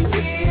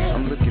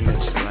 I'm looking at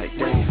you like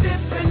that.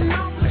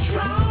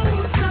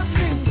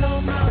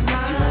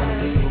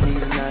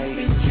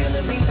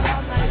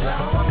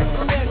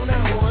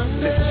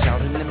 Listen,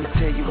 shout it, let me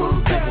tell you what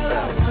I'm thinking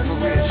about. For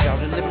real, shout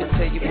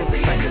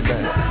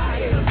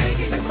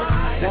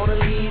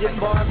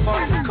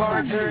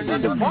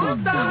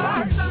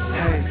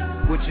Hey,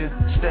 would you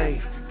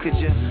stay? Could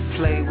you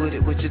play with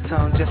it with your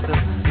tongue just a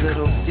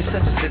little? You're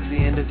such a sexy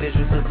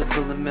individual,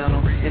 physical and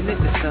mental. And if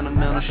it's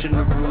sentimental,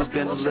 shouldn't the rules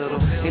been a little?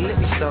 Hey, let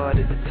me start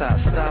at the top,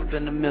 stop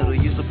in the middle.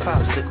 Use a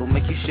popsicle,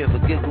 make you shiver,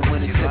 giggle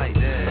when it's like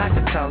that. I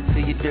can talk to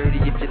you dirty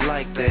if you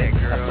like that.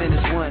 I finish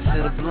once,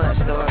 hit a blunt,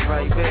 start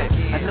right back.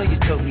 I know you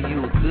told me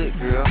you a good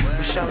girl,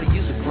 but shawty,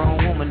 you's a grown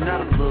woman,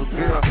 not a little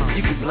girl.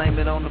 You can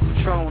blame it on the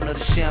Patron or the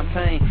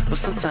champagne, but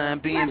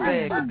sometimes being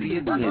bad could be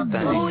a good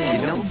thing,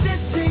 you know?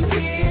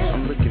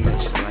 I'm looking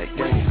at you like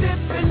that.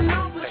 Sipping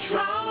on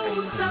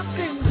Patron,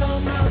 something's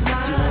on my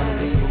mind. You wanna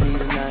leave with me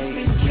tonight?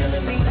 Been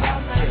killing me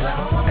all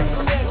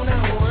night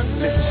long.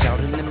 Listen,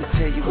 shawty, let me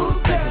tell you what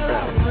I'm thinking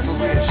about. For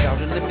real,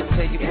 shawty, let me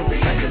tell you what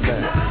I'm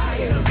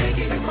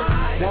thinking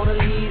about. Wanna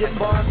leave that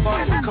bar,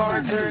 the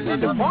car turns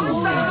into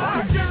porn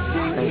star.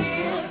 Hey,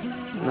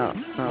 no,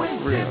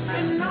 for real.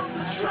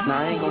 No,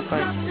 I ain't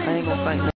gonna think